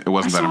wasn't. It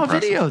wasn't that impressive. I saw a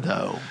video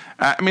though.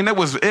 I mean, it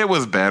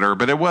was better,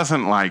 but it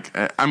wasn't like.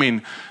 I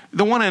mean,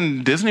 the one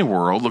in Disney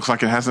World looks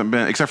like it hasn't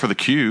been, except for the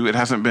queue, it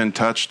hasn't been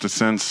touched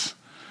since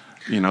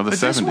the 70s. But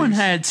this one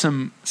had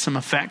some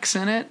effects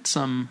in it.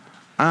 Some.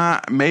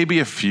 Maybe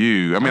a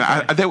few. I mean,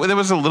 Okay. there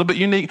was a little bit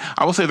unique.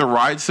 I will say the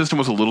ride system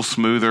was a little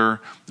smoother.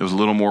 It was a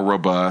little more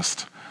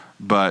robust.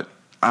 But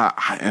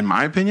in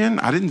my opinion,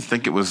 I didn't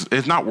think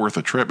it's not worth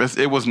a trip.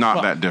 It was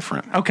not that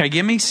different. Okay,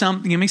 give me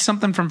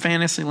something from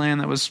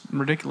Fantasyland that was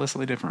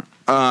ridiculously different.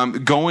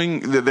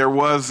 There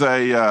was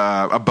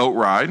a boat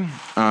ride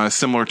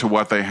similar to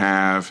what they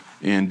have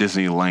in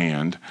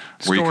Disneyland,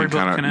 where you can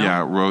kind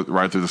of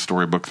ride through the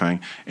storybook thing.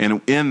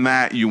 And in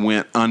that, you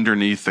went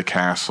underneath the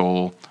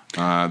castle.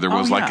 There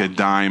was a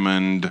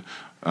diamond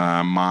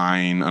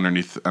mine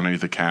underneath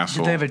the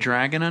castle. Did they have a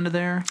dragon under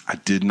there? I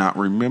did not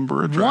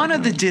remember a dragon. One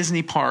of the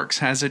Disney parks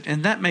has it,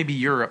 and that may be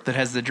Europe, that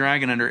has the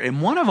dragon under it.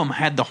 And one of them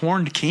had the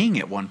Horned King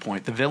at one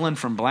point, the villain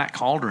from Black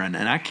Cauldron,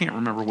 and I can't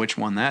remember which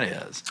one that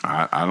is.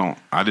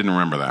 I didn't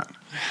remember that.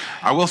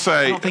 I will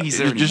say, I don't think he's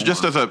there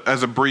just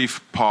as a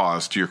brief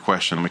pause to your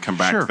question, let me come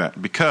back to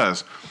that.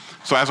 Because,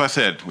 so as I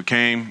said, we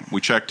came,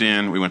 we checked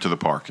in, we went to the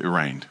park. It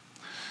rained.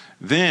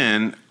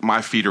 Then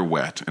my feet are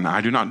wet, and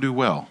I do not do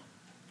well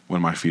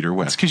when my feet are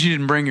wet. It's because you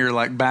didn't bring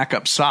your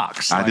backup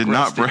socks. I did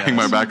not bring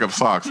my backup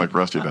socks like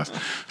Rusty does.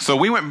 So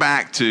we went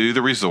back to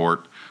the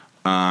resort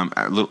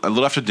a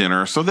little after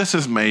dinner. So this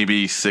is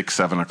maybe 6,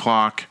 7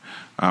 o'clock.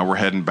 We're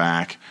heading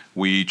back.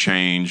 We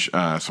change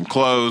some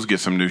clothes, get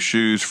some new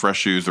shoes, fresh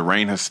shoes. The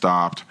rain has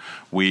stopped.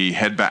 We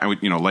head back.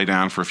 Lay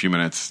down for a few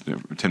minutes,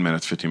 10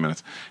 minutes, 15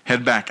 minutes.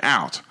 Head back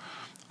out,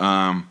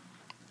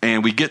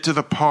 and we get to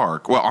the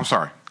park. Well, I'm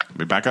sorry.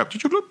 We back up.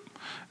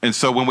 And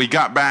so when we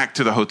got back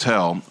to the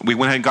hotel, we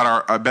went ahead and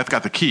got Beth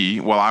got the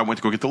key while I went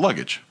to go get the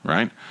luggage,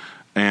 right?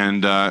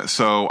 And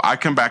so I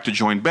come back to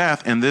join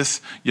Beth, and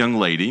this young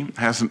lady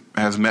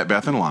has met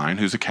Beth in line,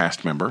 who's a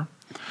cast member.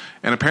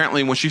 And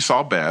apparently when she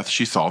saw Beth,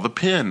 she saw the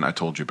pin I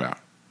told you about.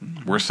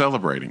 We're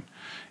celebrating.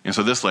 And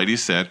so this lady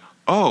said,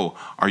 "Oh,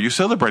 are you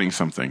celebrating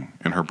something?"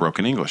 in her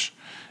broken English.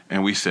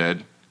 And we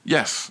said,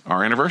 "Yes,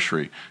 our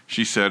anniversary."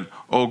 She said,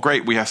 "Oh,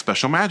 great, we have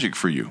special magic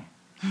for you."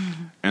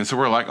 And so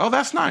we're like, "Oh,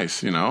 that's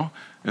nice,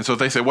 And so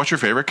they said, "What's your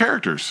favorite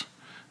characters?"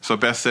 So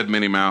Beth said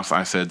Minnie Mouse.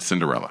 I said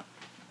Cinderella.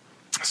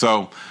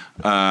 So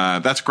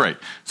that's great.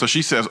 So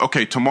she says,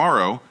 "Okay,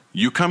 tomorrow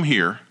you come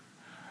here.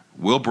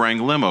 We'll bring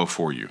limo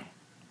for you."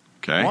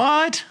 Okay.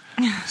 What?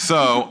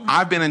 So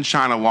I've been in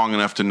China long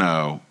enough to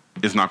know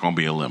it's not going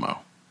to be a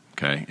limo.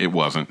 Okay. It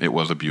wasn't. It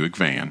was a Buick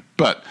van.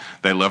 But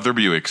they love their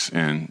Buicks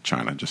in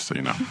China, just so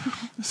you know.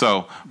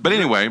 But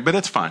anyway,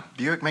 it's fine.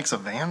 Buick makes a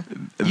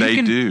van?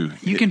 They do.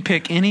 You can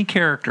pick any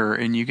character,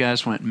 and you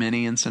guys went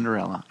Minnie and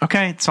Cinderella.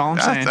 Okay, that's all I'm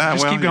saying.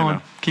 Just keep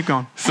going. Keep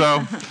going.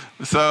 So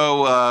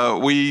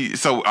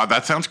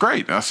that sounds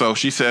great. So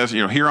she says,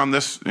 here on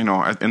this, in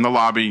the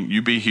lobby,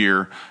 you be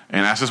here,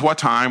 and asks us what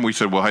time. We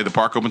said, well, hey, the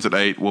park opens at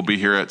 8. We'll be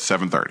here at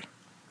 7:30.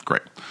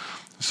 Great.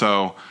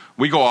 So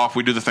we go off.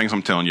 We do the things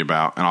I'm telling you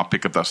about, and I'll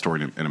pick up that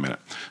story in a minute.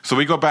 So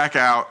we go back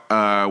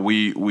out.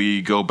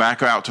 We go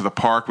back out to the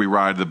park. We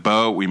ride the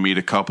boat. We meet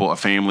a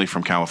family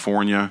from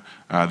California.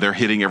 They're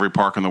hitting every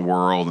park in the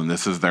world, and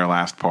this is their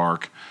last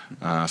park.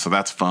 So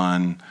that's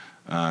fun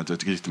to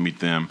get to meet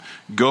them.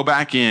 Go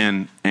back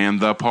in, and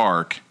the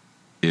park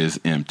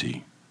is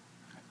empty.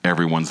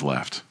 Everyone's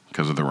left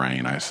because of the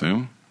rain, I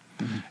assume.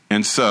 Mm-hmm.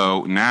 And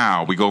so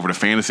now we go over to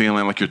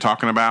Fantasyland like you're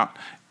talking about,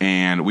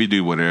 and we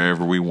do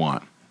whatever we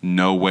want.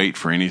 No wait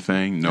for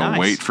anything. No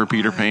wait for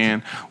Peter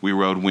Pan. We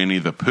rode Winnie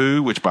the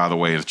Pooh, which, by the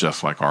way, is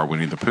just like our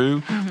Winnie the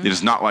Pooh. Mm-hmm. It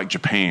is not like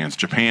Japan's.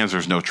 Japan's,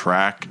 there's no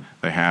track.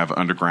 They have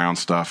underground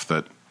stuff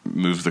that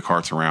moves the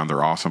carts around.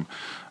 They're awesome.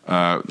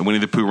 The Winnie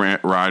the Pooh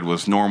ride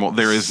was normal.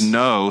 There is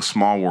no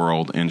Small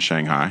World in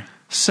Shanghai.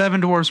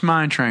 Seven Dwarfs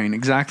Mine Train,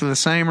 exactly the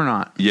same or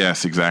not?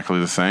 Yes, exactly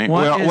the same.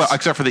 What Well,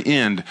 except for the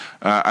end.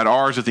 At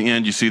ours, at the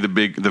end, you see the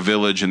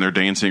village, and they're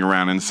dancing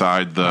around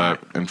inside the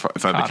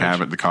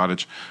cabin, the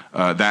cottage.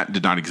 That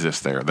did not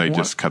exist there. They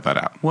just cut that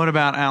out. What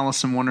about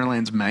Alice in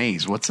Wonderland's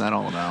maze? What's that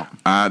all about?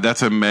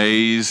 That's a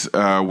maze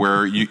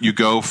where you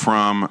go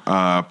from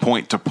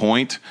point to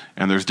point,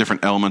 and there's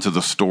different elements of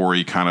the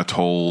story kind of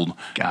told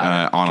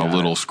on a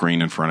little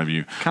screen in front of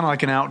you. Kind of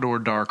like an outdoor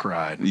dark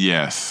ride.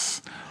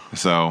 Yes.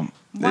 So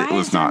why it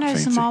was is there not no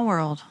fancy. Small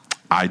World?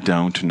 I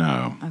don't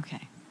know. Okay.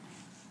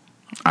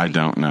 I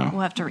don't know.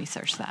 We'll have to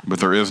research that. But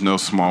there is no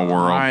Small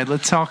World. All right,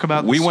 let's talk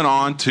about We went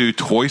on to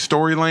Toy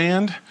Story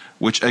Land,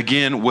 which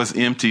again was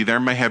empty. There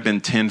may have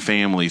been 10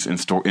 families in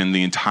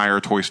the entire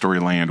Toy Story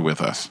Land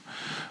with us.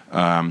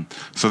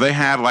 So they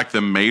had like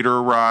the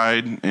Mater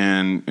ride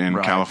in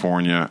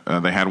California.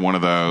 They had one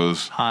of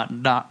those.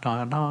 Hot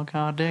dog,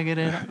 how dig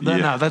it.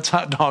 No, that's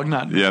Hot Dog,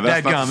 not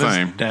that's not the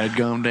same.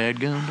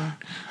 Dadgum.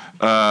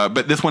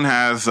 But this one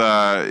has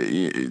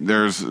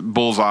there's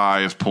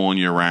Bullseye is pulling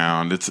you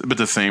around. But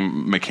the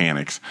same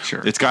mechanics.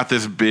 Sure. It's got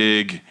this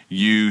big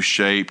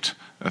U-shaped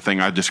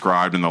thing I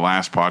described in the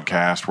last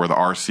podcast, where the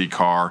RC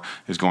car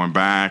is going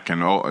back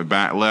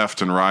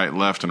left and right,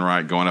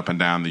 going up and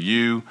down the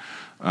U.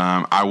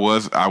 I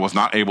was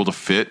not able to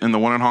fit in the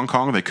one in Hong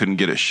Kong. They couldn't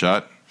get it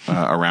shut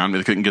around.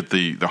 They couldn't get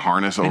the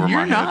harness over my head.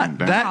 You're not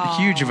that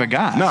huge of a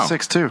guy. No,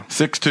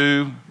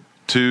 6'2",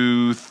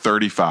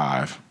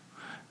 235.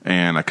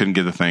 And I couldn't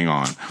get the thing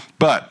on.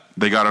 But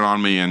they got it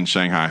on me in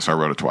Shanghai, so I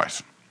rode it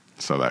twice.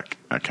 So that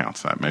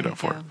counts. That made up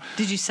for it.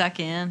 Did you suck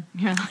in?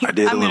 You're like, I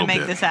did I'm a little gonna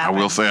make bit. this happen. I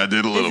will say I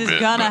did a little bit. This is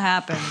gonna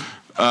happen.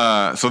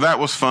 So that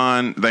was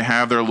fun. They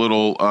have their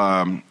little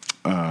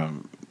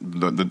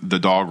the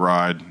dog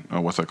ride.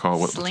 What's that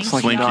called?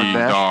 Slinky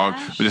Dog.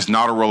 But it's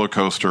not a roller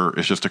coaster.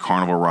 It's just a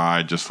carnival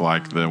ride, just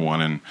like the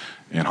one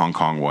in Hong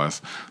Kong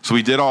was. So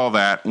we did all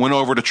that. Went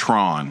over to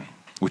Tron,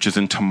 which is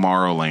in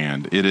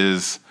Tomorrowland. It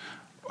is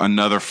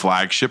another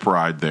flagship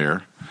ride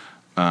there.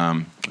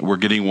 We're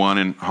getting one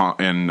in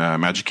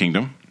Magic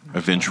Kingdom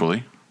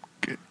eventually.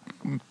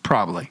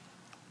 Probably.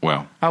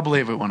 Well, I'll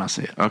believe it when I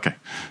see it. Okay.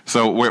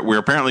 So we're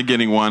apparently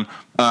getting one.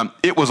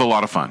 It was a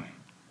lot of fun.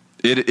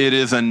 It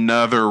is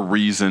another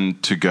reason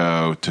to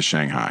go to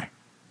Shanghai.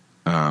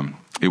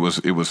 It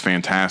was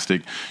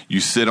fantastic.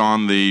 You sit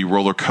on the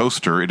roller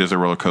coaster. It is a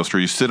roller coaster.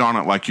 You sit on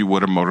it like you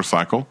would a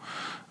motorcycle.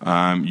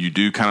 You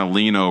do kind of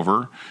lean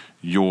over.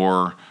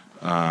 Your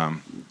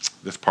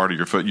this part of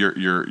your foot,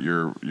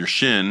 your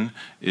shin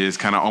is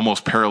kind of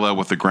almost parallel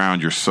with the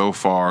ground. You're so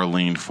far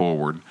leaned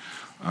forward.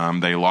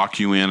 They lock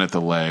you in at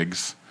the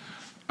legs.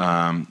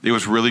 It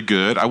was really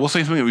good. I will say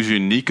something that was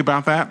unique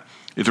about that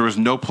is there was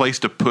no place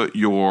to put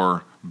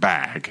your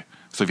bag.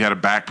 So if you had a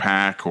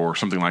backpack or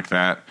something like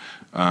that,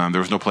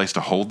 there was no place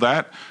to hold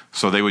that.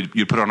 So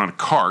you'd put it on a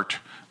cart.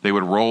 They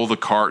would roll the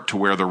cart to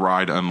where the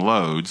ride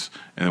unloads,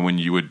 and then when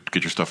you would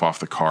get your stuff off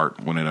the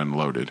cart when it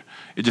unloaded.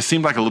 It just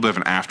seemed like a little bit of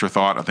an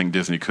afterthought. I think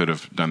Disney could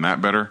have done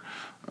that better.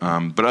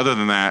 But other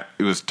than that,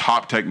 it was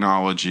top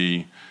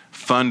technology,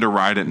 fun to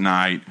ride at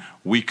night.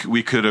 We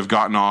could have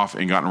gotten off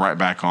and gotten right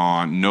back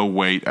on, no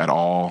wait at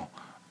all.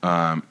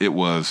 It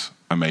was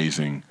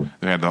amazing.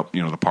 They had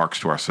the parks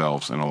to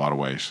ourselves in a lot of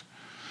ways.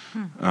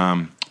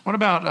 What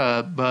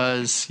about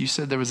Buzz? You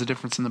said there was a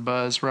difference in the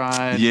Buzz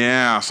ride.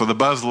 Yeah, so the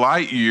Buzz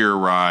Lightyear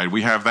ride,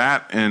 we have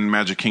that in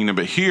Magic Kingdom,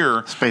 but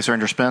here Space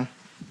Ranger Spin.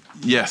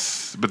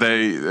 Yes, but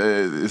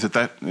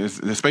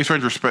the Space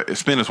Ranger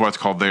Spin is what it's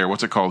called there.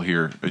 What's it called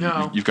here?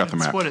 No, you've got the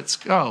map.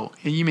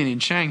 You mean in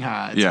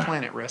Shanghai? It's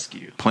Planet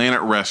Rescue.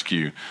 Planet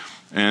Rescue.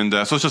 And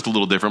so it's just a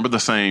little different, but the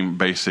same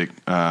basic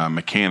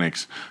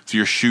mechanics. So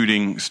you're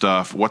shooting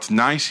stuff. What's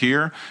nice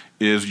here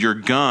is your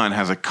gun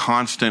has a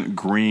constant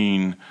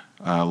green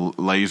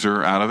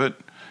laser out of it.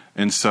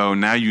 And so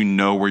now you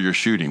know where you're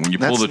shooting. When you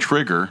pull the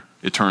trigger,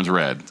 it turns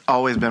red.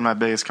 Always been my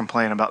biggest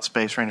complaint about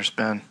Space Ranger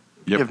Spin.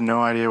 Yep. You have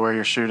no idea where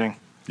you're shooting.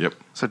 Yep.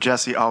 So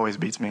Jessie always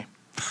beats me.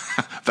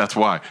 That's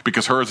why.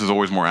 Because hers is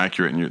always more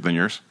accurate than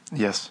yours?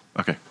 Yes.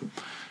 Okay.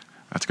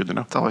 That's good to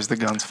know. It's always the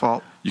gun's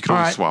fault. You can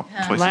always swap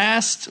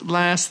places.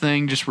 Last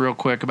thing, just real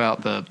quick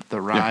about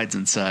the rides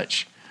and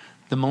such.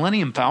 The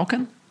Millennium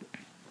Falcon?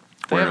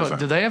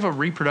 Do they have a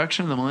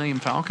reproduction of the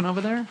Millennium Falcon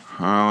over there?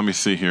 Let me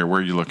see here.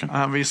 Where are you looking?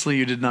 Obviously,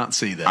 you did not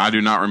see that. I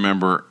do not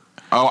remember.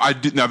 Oh, I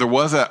did. Now, there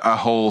was a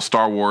whole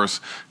Star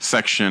Wars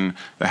section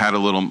that had a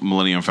little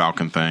Millennium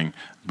Falcon thing,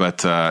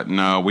 but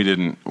no, we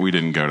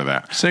didn't go to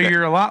that. So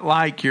you're a lot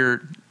like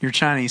your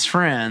Chinese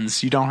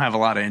friends. You don't have a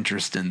lot of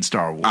interest in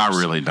Star Wars. I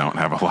really don't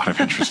have a lot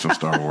of interest in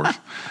Star Wars.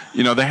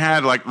 They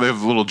had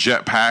those little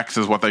jet packs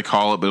is what they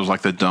call it, but it was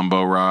like the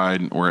Dumbo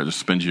ride where it just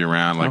spins you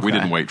around. We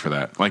didn't wait for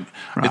that.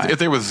 If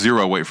there was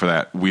zero wait for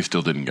that, we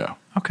still didn't go.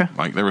 Okay.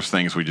 There was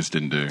things we just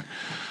didn't do.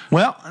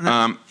 Well,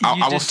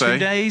 I will say 2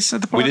 days at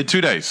the park? We did 2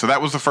 days, so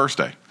that was the first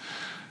day.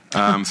 So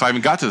I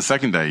haven't got to the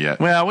second day yet.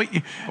 Well,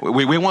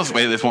 we won't.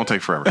 This won't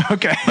take forever.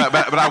 Okay,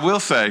 but I will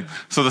say.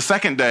 So the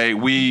second day,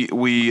 we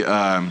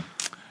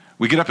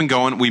get up and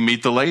going. We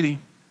meet the lady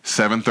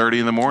 7:30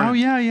 in the morning. Oh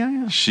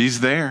yeah.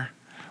 She's there.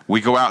 We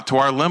go out to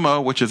our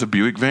limo, which is a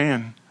Buick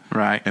van.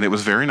 Right. And it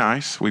was very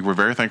nice. We were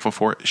very thankful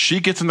for it.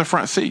 She gets in the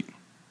front seat.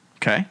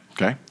 Okay.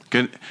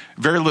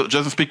 Very little,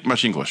 doesn't speak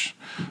much English.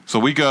 So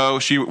we go,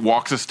 she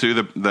walks us to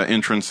the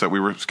entrance that we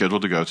were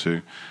scheduled to go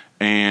to.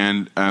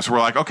 And so we're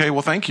like, okay,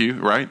 well, thank you,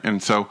 right?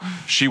 And so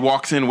she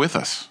walks in with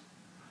us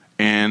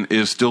and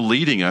is still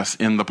leading us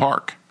in the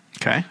park.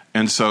 Okay.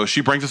 And so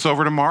she brings us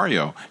over to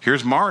Mario.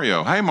 Here's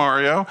Mario. Hey,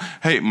 Mario.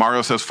 Hey,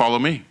 Mario says, follow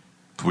me.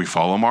 We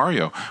follow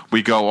Mario.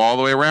 We go all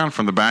the way around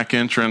from the back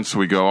entrance.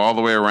 We go all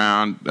the way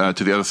around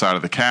to the other side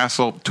of the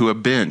castle to a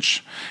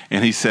bench.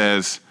 And he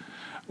says,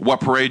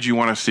 what parade do you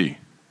want to see?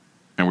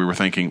 And we were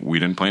thinking, we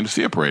didn't plan to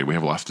see a parade. We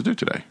have lots to do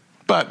today.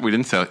 But we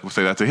didn't say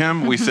that to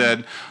him. We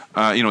said,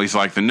 he's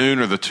like the noon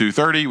or the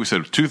 2:30. We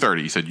said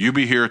 2:30. He said, you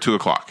be here at 2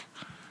 o'clock.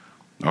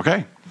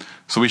 Okay.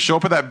 So we show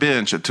up at that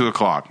bench at 2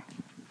 o'clock.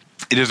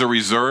 It is a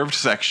reserved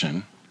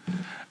section.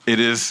 It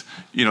is,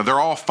 they're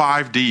all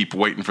 5 deep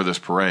waiting for this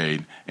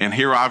parade. And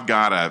here I've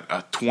got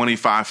a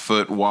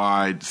 25-foot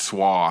wide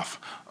swath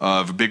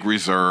of big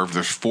reserve.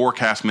 There's 4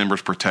 cast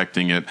members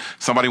protecting it.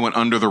 Somebody went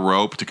under the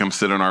rope to come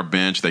sit on our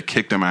bench. They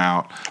kicked him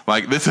out.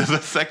 Like, this is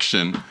a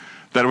section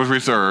that was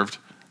reserved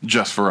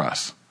just for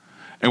us.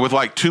 And with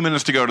like 2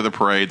 minutes to go to the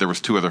parade, there was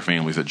 2 other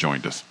families that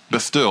joined us.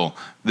 But still,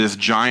 this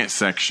giant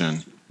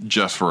section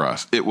just for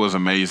us. It was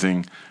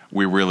amazing.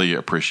 We really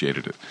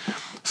appreciated it.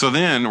 So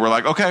then we're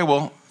like, okay,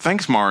 well,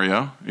 thanks,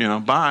 Mario.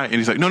 Bye. And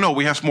he's like, no,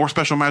 we have some more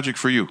special magic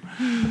for you.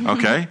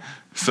 Okay.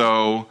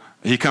 So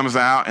he comes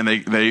out, and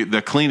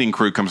the cleaning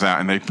crew comes out,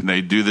 and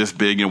they do this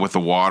big, with the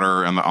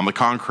water and on the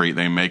concrete.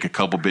 They make a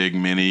couple big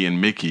Minnie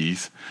and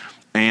Mickeys,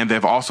 and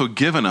they've also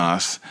given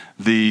us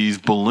these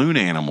balloon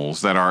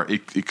animals that are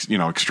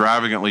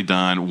extravagantly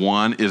done.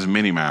 One is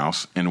Minnie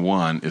Mouse, and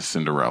one is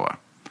Cinderella.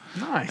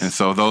 Nice. And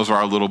so those are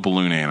our little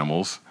balloon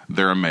animals.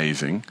 They're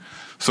amazing.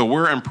 So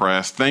we're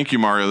impressed. Thank you,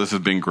 Mario. This has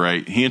been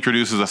great. He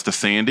introduces us to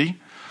Sandy.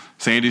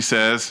 Sandy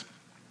says,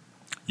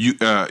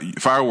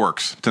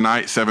 fireworks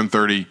tonight,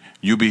 7:30.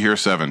 You be here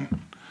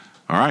 7.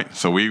 All right.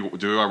 So we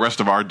do the rest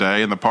of our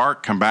day in the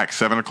park, come back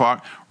 7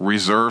 o'clock,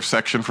 reserve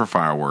section for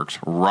fireworks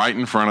right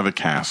in front of the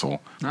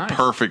castle. Nice.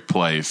 Perfect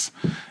place.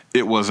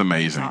 It was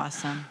amazing.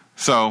 Awesome.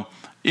 So,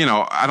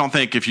 I don't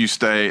think if you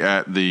stay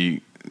at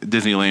the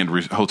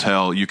Disneyland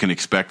Hotel, you can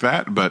expect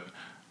that, but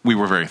we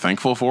were very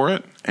thankful for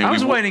it. And I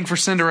was waiting for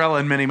Cinderella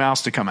and Minnie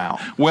Mouse to come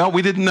out. Well,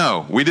 we didn't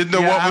know. We didn't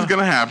know what was going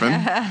to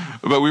happen,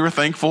 but we were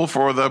thankful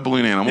for the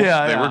balloon animals.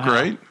 They were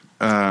great.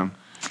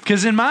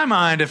 Because in my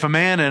mind, if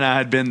Amanda and I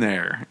had been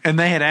there and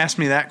they had asked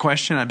me that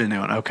question, I'd been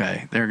going,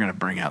 okay, they're going to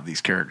bring out these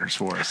characters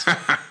for us.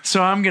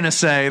 So I'm going to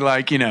say,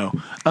 like,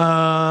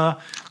 the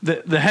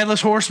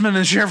Headless Horseman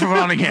and Sheriff of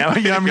Nottingham.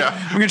 I'm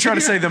going to try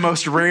to say the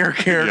most rare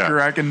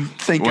character I can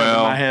think of in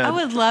my head. I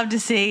would love to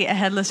see a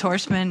Headless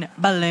Horseman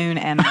balloon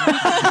animal.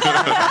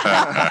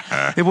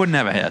 It wouldn't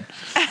have a head.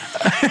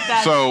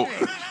 So,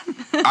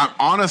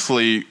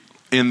 honestly,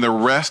 in the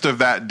rest of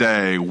that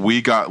day,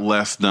 we got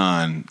less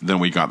done than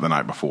we got the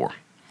night before.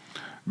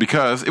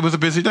 Because it was a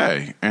busy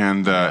day,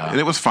 and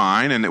it was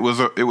fine, and it was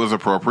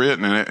appropriate,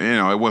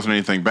 and it wasn't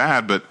anything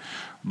bad, but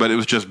it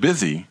was just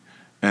busy,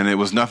 and it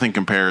was nothing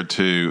compared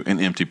to an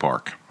empty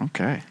park.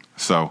 Okay,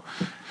 so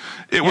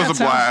it was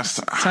a blast.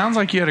 Sounds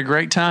like you had a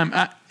great time.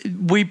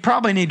 We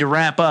probably need to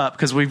wrap up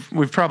because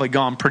we've probably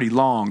gone pretty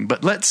long,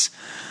 but let's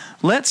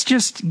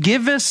just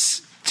give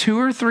us 2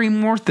 or 3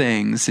 more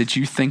things that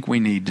you think we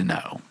need to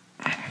know.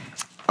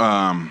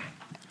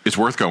 It's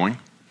worth going.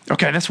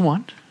 Okay, that's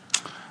one.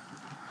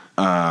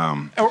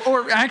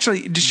 Or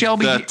actually, does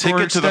Shelby or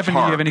Stephanie, do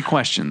you have any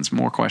questions?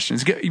 More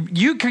questions?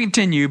 You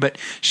continue, but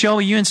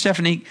Shelby, you and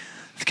Stephanie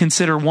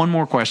consider one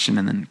more question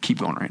and then keep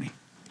going, Randy.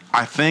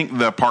 I think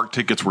the park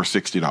tickets were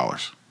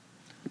 $60.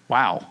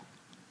 Wow.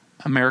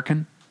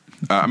 American?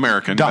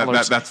 American.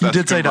 Dollars. That's you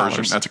did say conversion.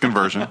 dollars. That's a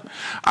conversion.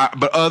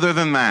 But other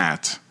than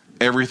that,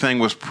 everything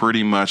was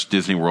pretty much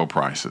Disney World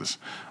prices.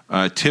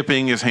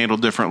 Tipping is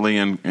handled differently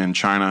in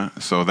China,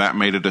 so that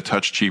made it a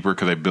touch cheaper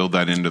because they build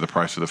that into the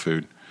price of the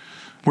food.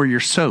 Were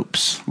your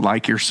soaps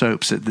like your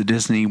soaps at the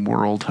Disney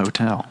World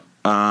Hotel?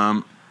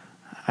 I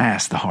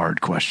asked the hard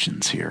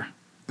questions here.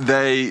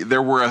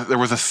 There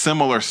was a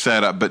similar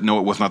setup, but no,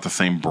 it was not the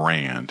same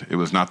brand. It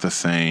was not the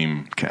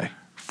same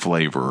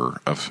flavor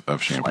of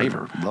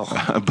shampoo.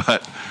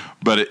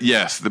 But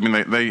yes, I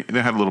mean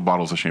they had little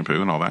bottles of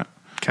shampoo and all that.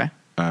 Okay,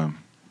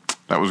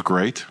 that was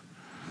great.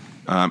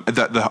 And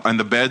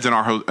the beds in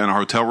our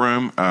hotel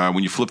room,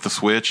 when you flip the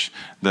switch,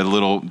 the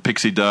little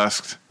pixie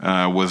dust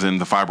was in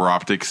the fiber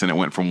optics, and it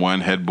went from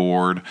one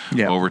headboard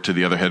over to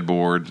the other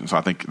headboard. So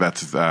I think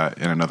that's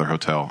in another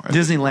hotel.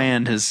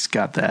 Disneyland has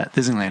got that.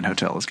 Disneyland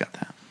Hotel has got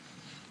that.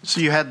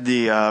 So you had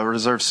the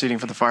reserved seating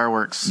for the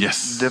fireworks.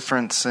 Yes.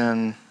 Difference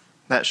in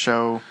that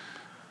show?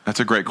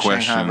 That's a great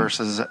question. Shanghai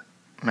versus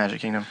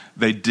Magic Kingdom.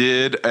 They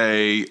did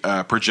a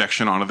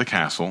projection onto the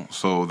castle,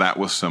 so that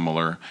was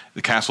similar.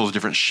 The castle is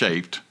different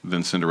shaped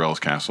than Cinderella's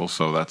castle,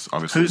 so that's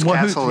obviously whose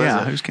castle is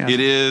it? Whose castle? It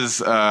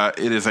is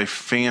a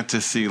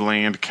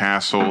Fantasyland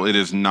castle. It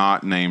is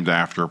not named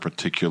after a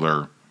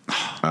particular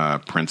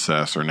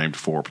princess or named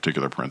for a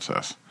particular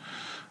princess.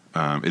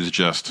 It's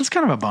just... It's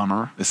kind of a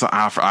bummer.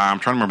 I'm trying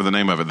to remember the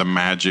name of it. The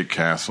Magic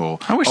Castle.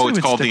 It's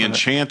called the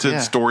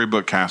Enchanted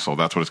Storybook Castle.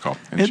 That's what it's called.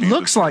 It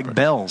looks like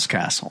Belle's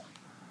Castle.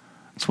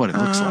 That's what it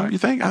looks like. You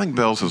think? I think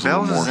Belle's is a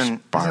little more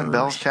inspired. Isn't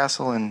Belle's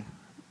Castle in...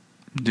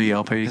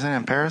 DLP? Isn't it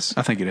in Paris?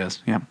 I think it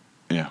is, yeah.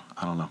 Yeah,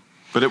 I don't know.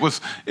 But it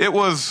was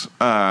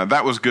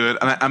that was good.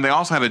 And they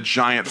also had a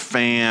giant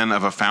fan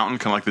of a fountain,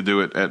 kind of like they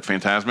do at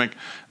Fantasmic.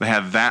 They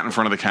had that in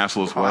front of the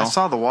castle as well. I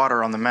saw the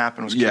water on the map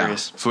and was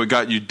curious. So it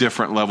got you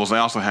different levels. They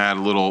also had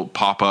little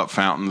pop-up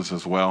fountains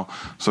as well.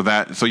 So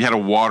you had a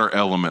water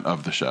element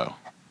of the show.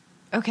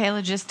 Okay,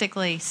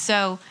 logistically.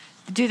 So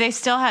do they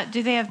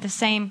have the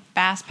same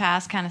Fast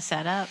Pass kind of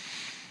setup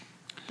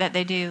that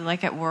they do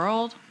like at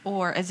World,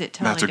 or is it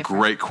totally different? That's a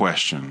great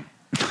question.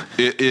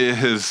 It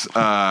is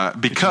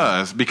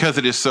because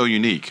it is so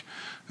unique.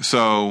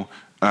 So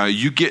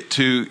you get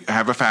to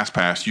have a Fast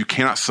Pass. You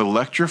cannot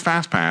select your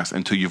Fast Pass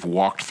until you've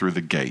walked through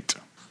the gate.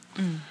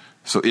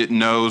 So it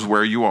knows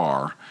where you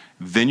are.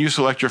 Then you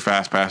select your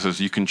Fast Passes.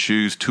 You can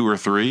choose 2 or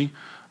 3.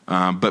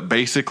 But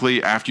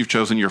basically, after you've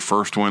chosen your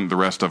first one, the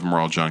rest of them are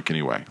all junk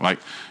anyway. Like,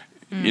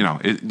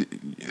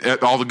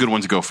 all the good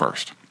ones go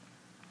first.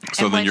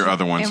 So then your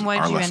other ones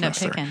are less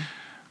necessary. And what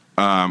did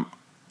you end up picking?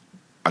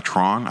 A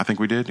Tron, I think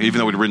we did. Even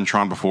though we'd ridden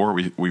Tron before,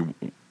 we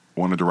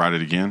wanted to ride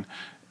it again.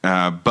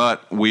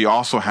 But we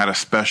also had a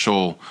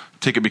special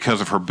ticket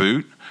because of her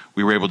boot.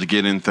 We were able to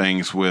get in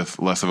things with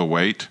less of a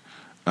wait.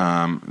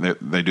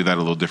 They do that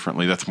a little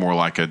differently. That's more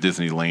like a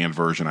Disneyland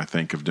version, I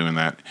think, of doing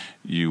that.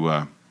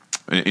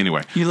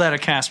 Anyway. You let a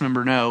cast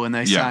member know, and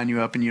they sign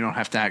you up, and you don't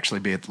have to actually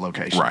be at the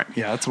location. Right.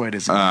 Yeah, that's the way it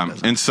is.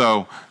 And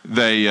so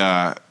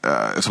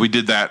so we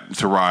did that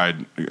to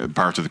ride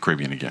Pirates of the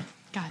Caribbean again.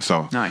 Gotcha.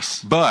 So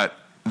nice. But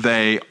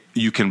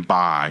you can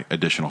buy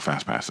additional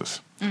Fast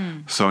Passes.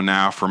 So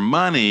now for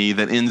money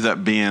that ends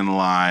up being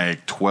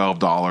like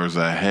 $12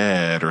 a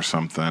head or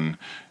something,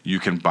 you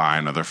can buy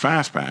another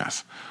Fast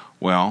Pass.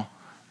 Well,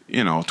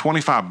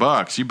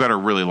 $25, you better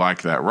really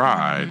like that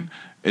ride.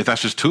 If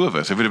that's just 2 of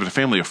us, if it was a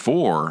family of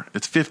 4,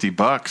 it's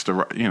 $50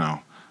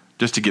 to,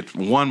 just to get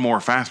one more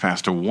Fast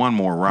Pass to one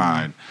more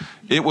ride.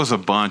 It was a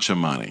bunch of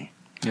money.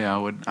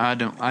 Yeah, I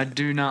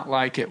do not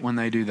like it when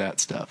they do that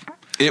stuff.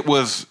 It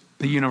was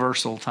the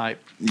Universal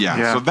type.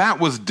 Yeah. So that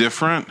was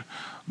different.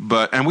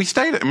 And we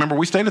stayed at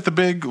the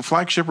big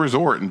flagship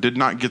resort and did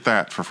not get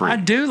that for free. I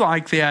do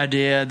like the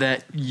idea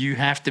that you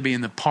have to be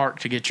in the park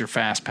to get your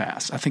Fast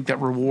Pass. I think that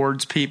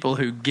rewards people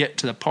who get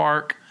to the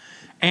park,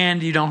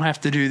 and you don't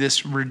have to do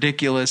this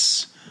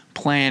ridiculous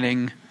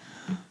planning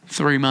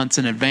 3 months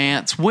in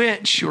advance,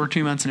 or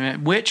 2 months in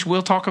advance, which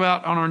we'll talk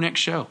about on our next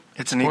show.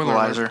 It's an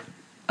equalizer.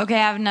 Okay,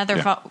 I have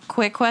another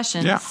quick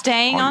question. Yeah.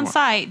 Staying on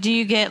site, do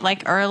you get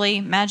like early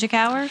magic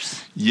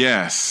hours?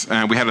 Yes,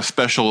 and we had a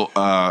special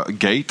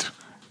gate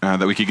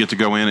that we could get to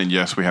go in, and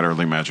yes, we had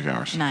early magic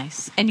hours.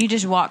 Nice. And you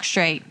just walk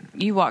straight.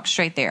 You walk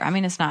straight there. I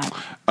mean, it's not.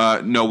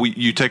 No,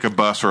 you take a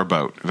bus or a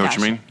boat. Is that what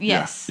you mean?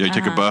 Yes. Yeah, you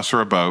take a bus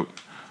or a boat,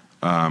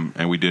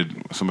 and we did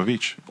some of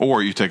each.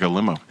 Or you take a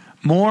limo.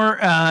 More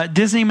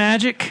Disney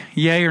magic,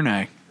 yay or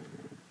nay?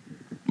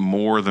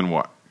 More than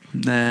what?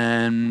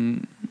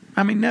 Then,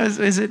 I mean,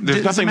 is it?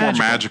 There's nothing more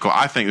magical.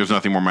 I think there's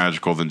nothing more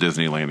magical than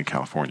Disneyland in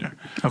California.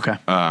 Okay.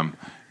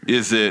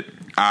 Is it?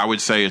 I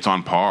would say it's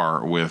on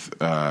par with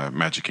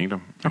Magic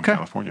Kingdom in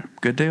California.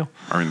 Good deal.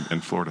 Or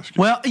in Florida.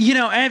 Well,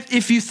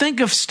 if you think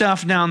of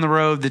stuff down the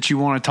road that you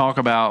want to talk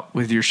about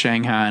with your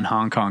Shanghai and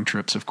Hong Kong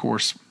trips, of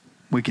course,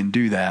 we can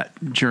do that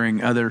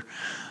during other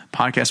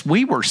podcasts.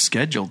 We were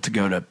scheduled to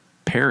go to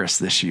Paris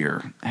this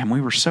year, and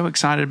we were so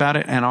excited about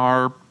it. And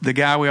the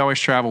guy we always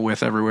travel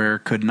with everywhere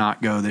could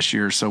not go this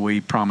year, so we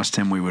promised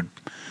him we would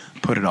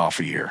put it off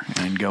a year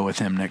and go with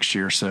him next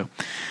year. So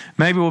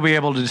maybe we'll be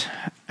able to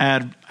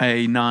add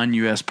a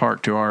non-U.S.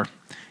 park to our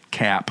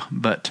cap,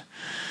 but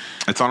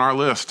it's on our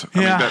list. I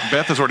mean,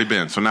 Beth has already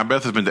been. So now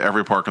Beth has been to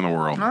every park in the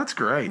world. Oh, that's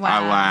great.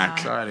 Wow.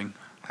 Exciting.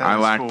 I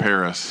lack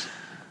Paris.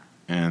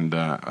 And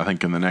I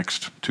think in the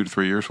next 2 to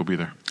 3 years, we'll be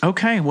there.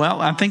 Okay. Well,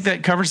 I think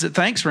that covers it.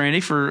 Thanks, Randy,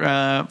 for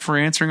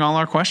answering all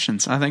our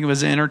questions. I think it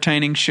was an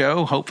entertaining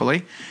show,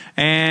 hopefully.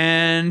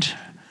 And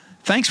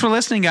thanks for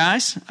listening,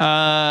 guys.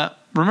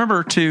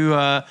 Remember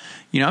to,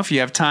 if you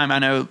have time, I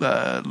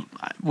know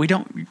we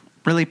don't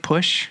really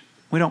push.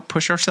 We don't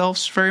push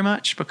ourselves very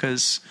much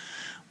because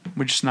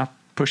we're just not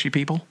pushy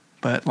people.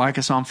 But like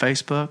us on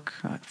Facebook.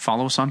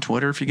 Follow us on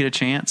Twitter if you get a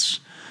chance.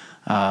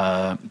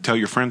 Tell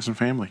your friends and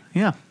family.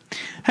 Yeah.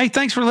 Hey,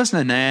 thanks for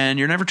listening, and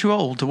you're never too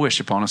old to wish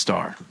upon a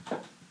star.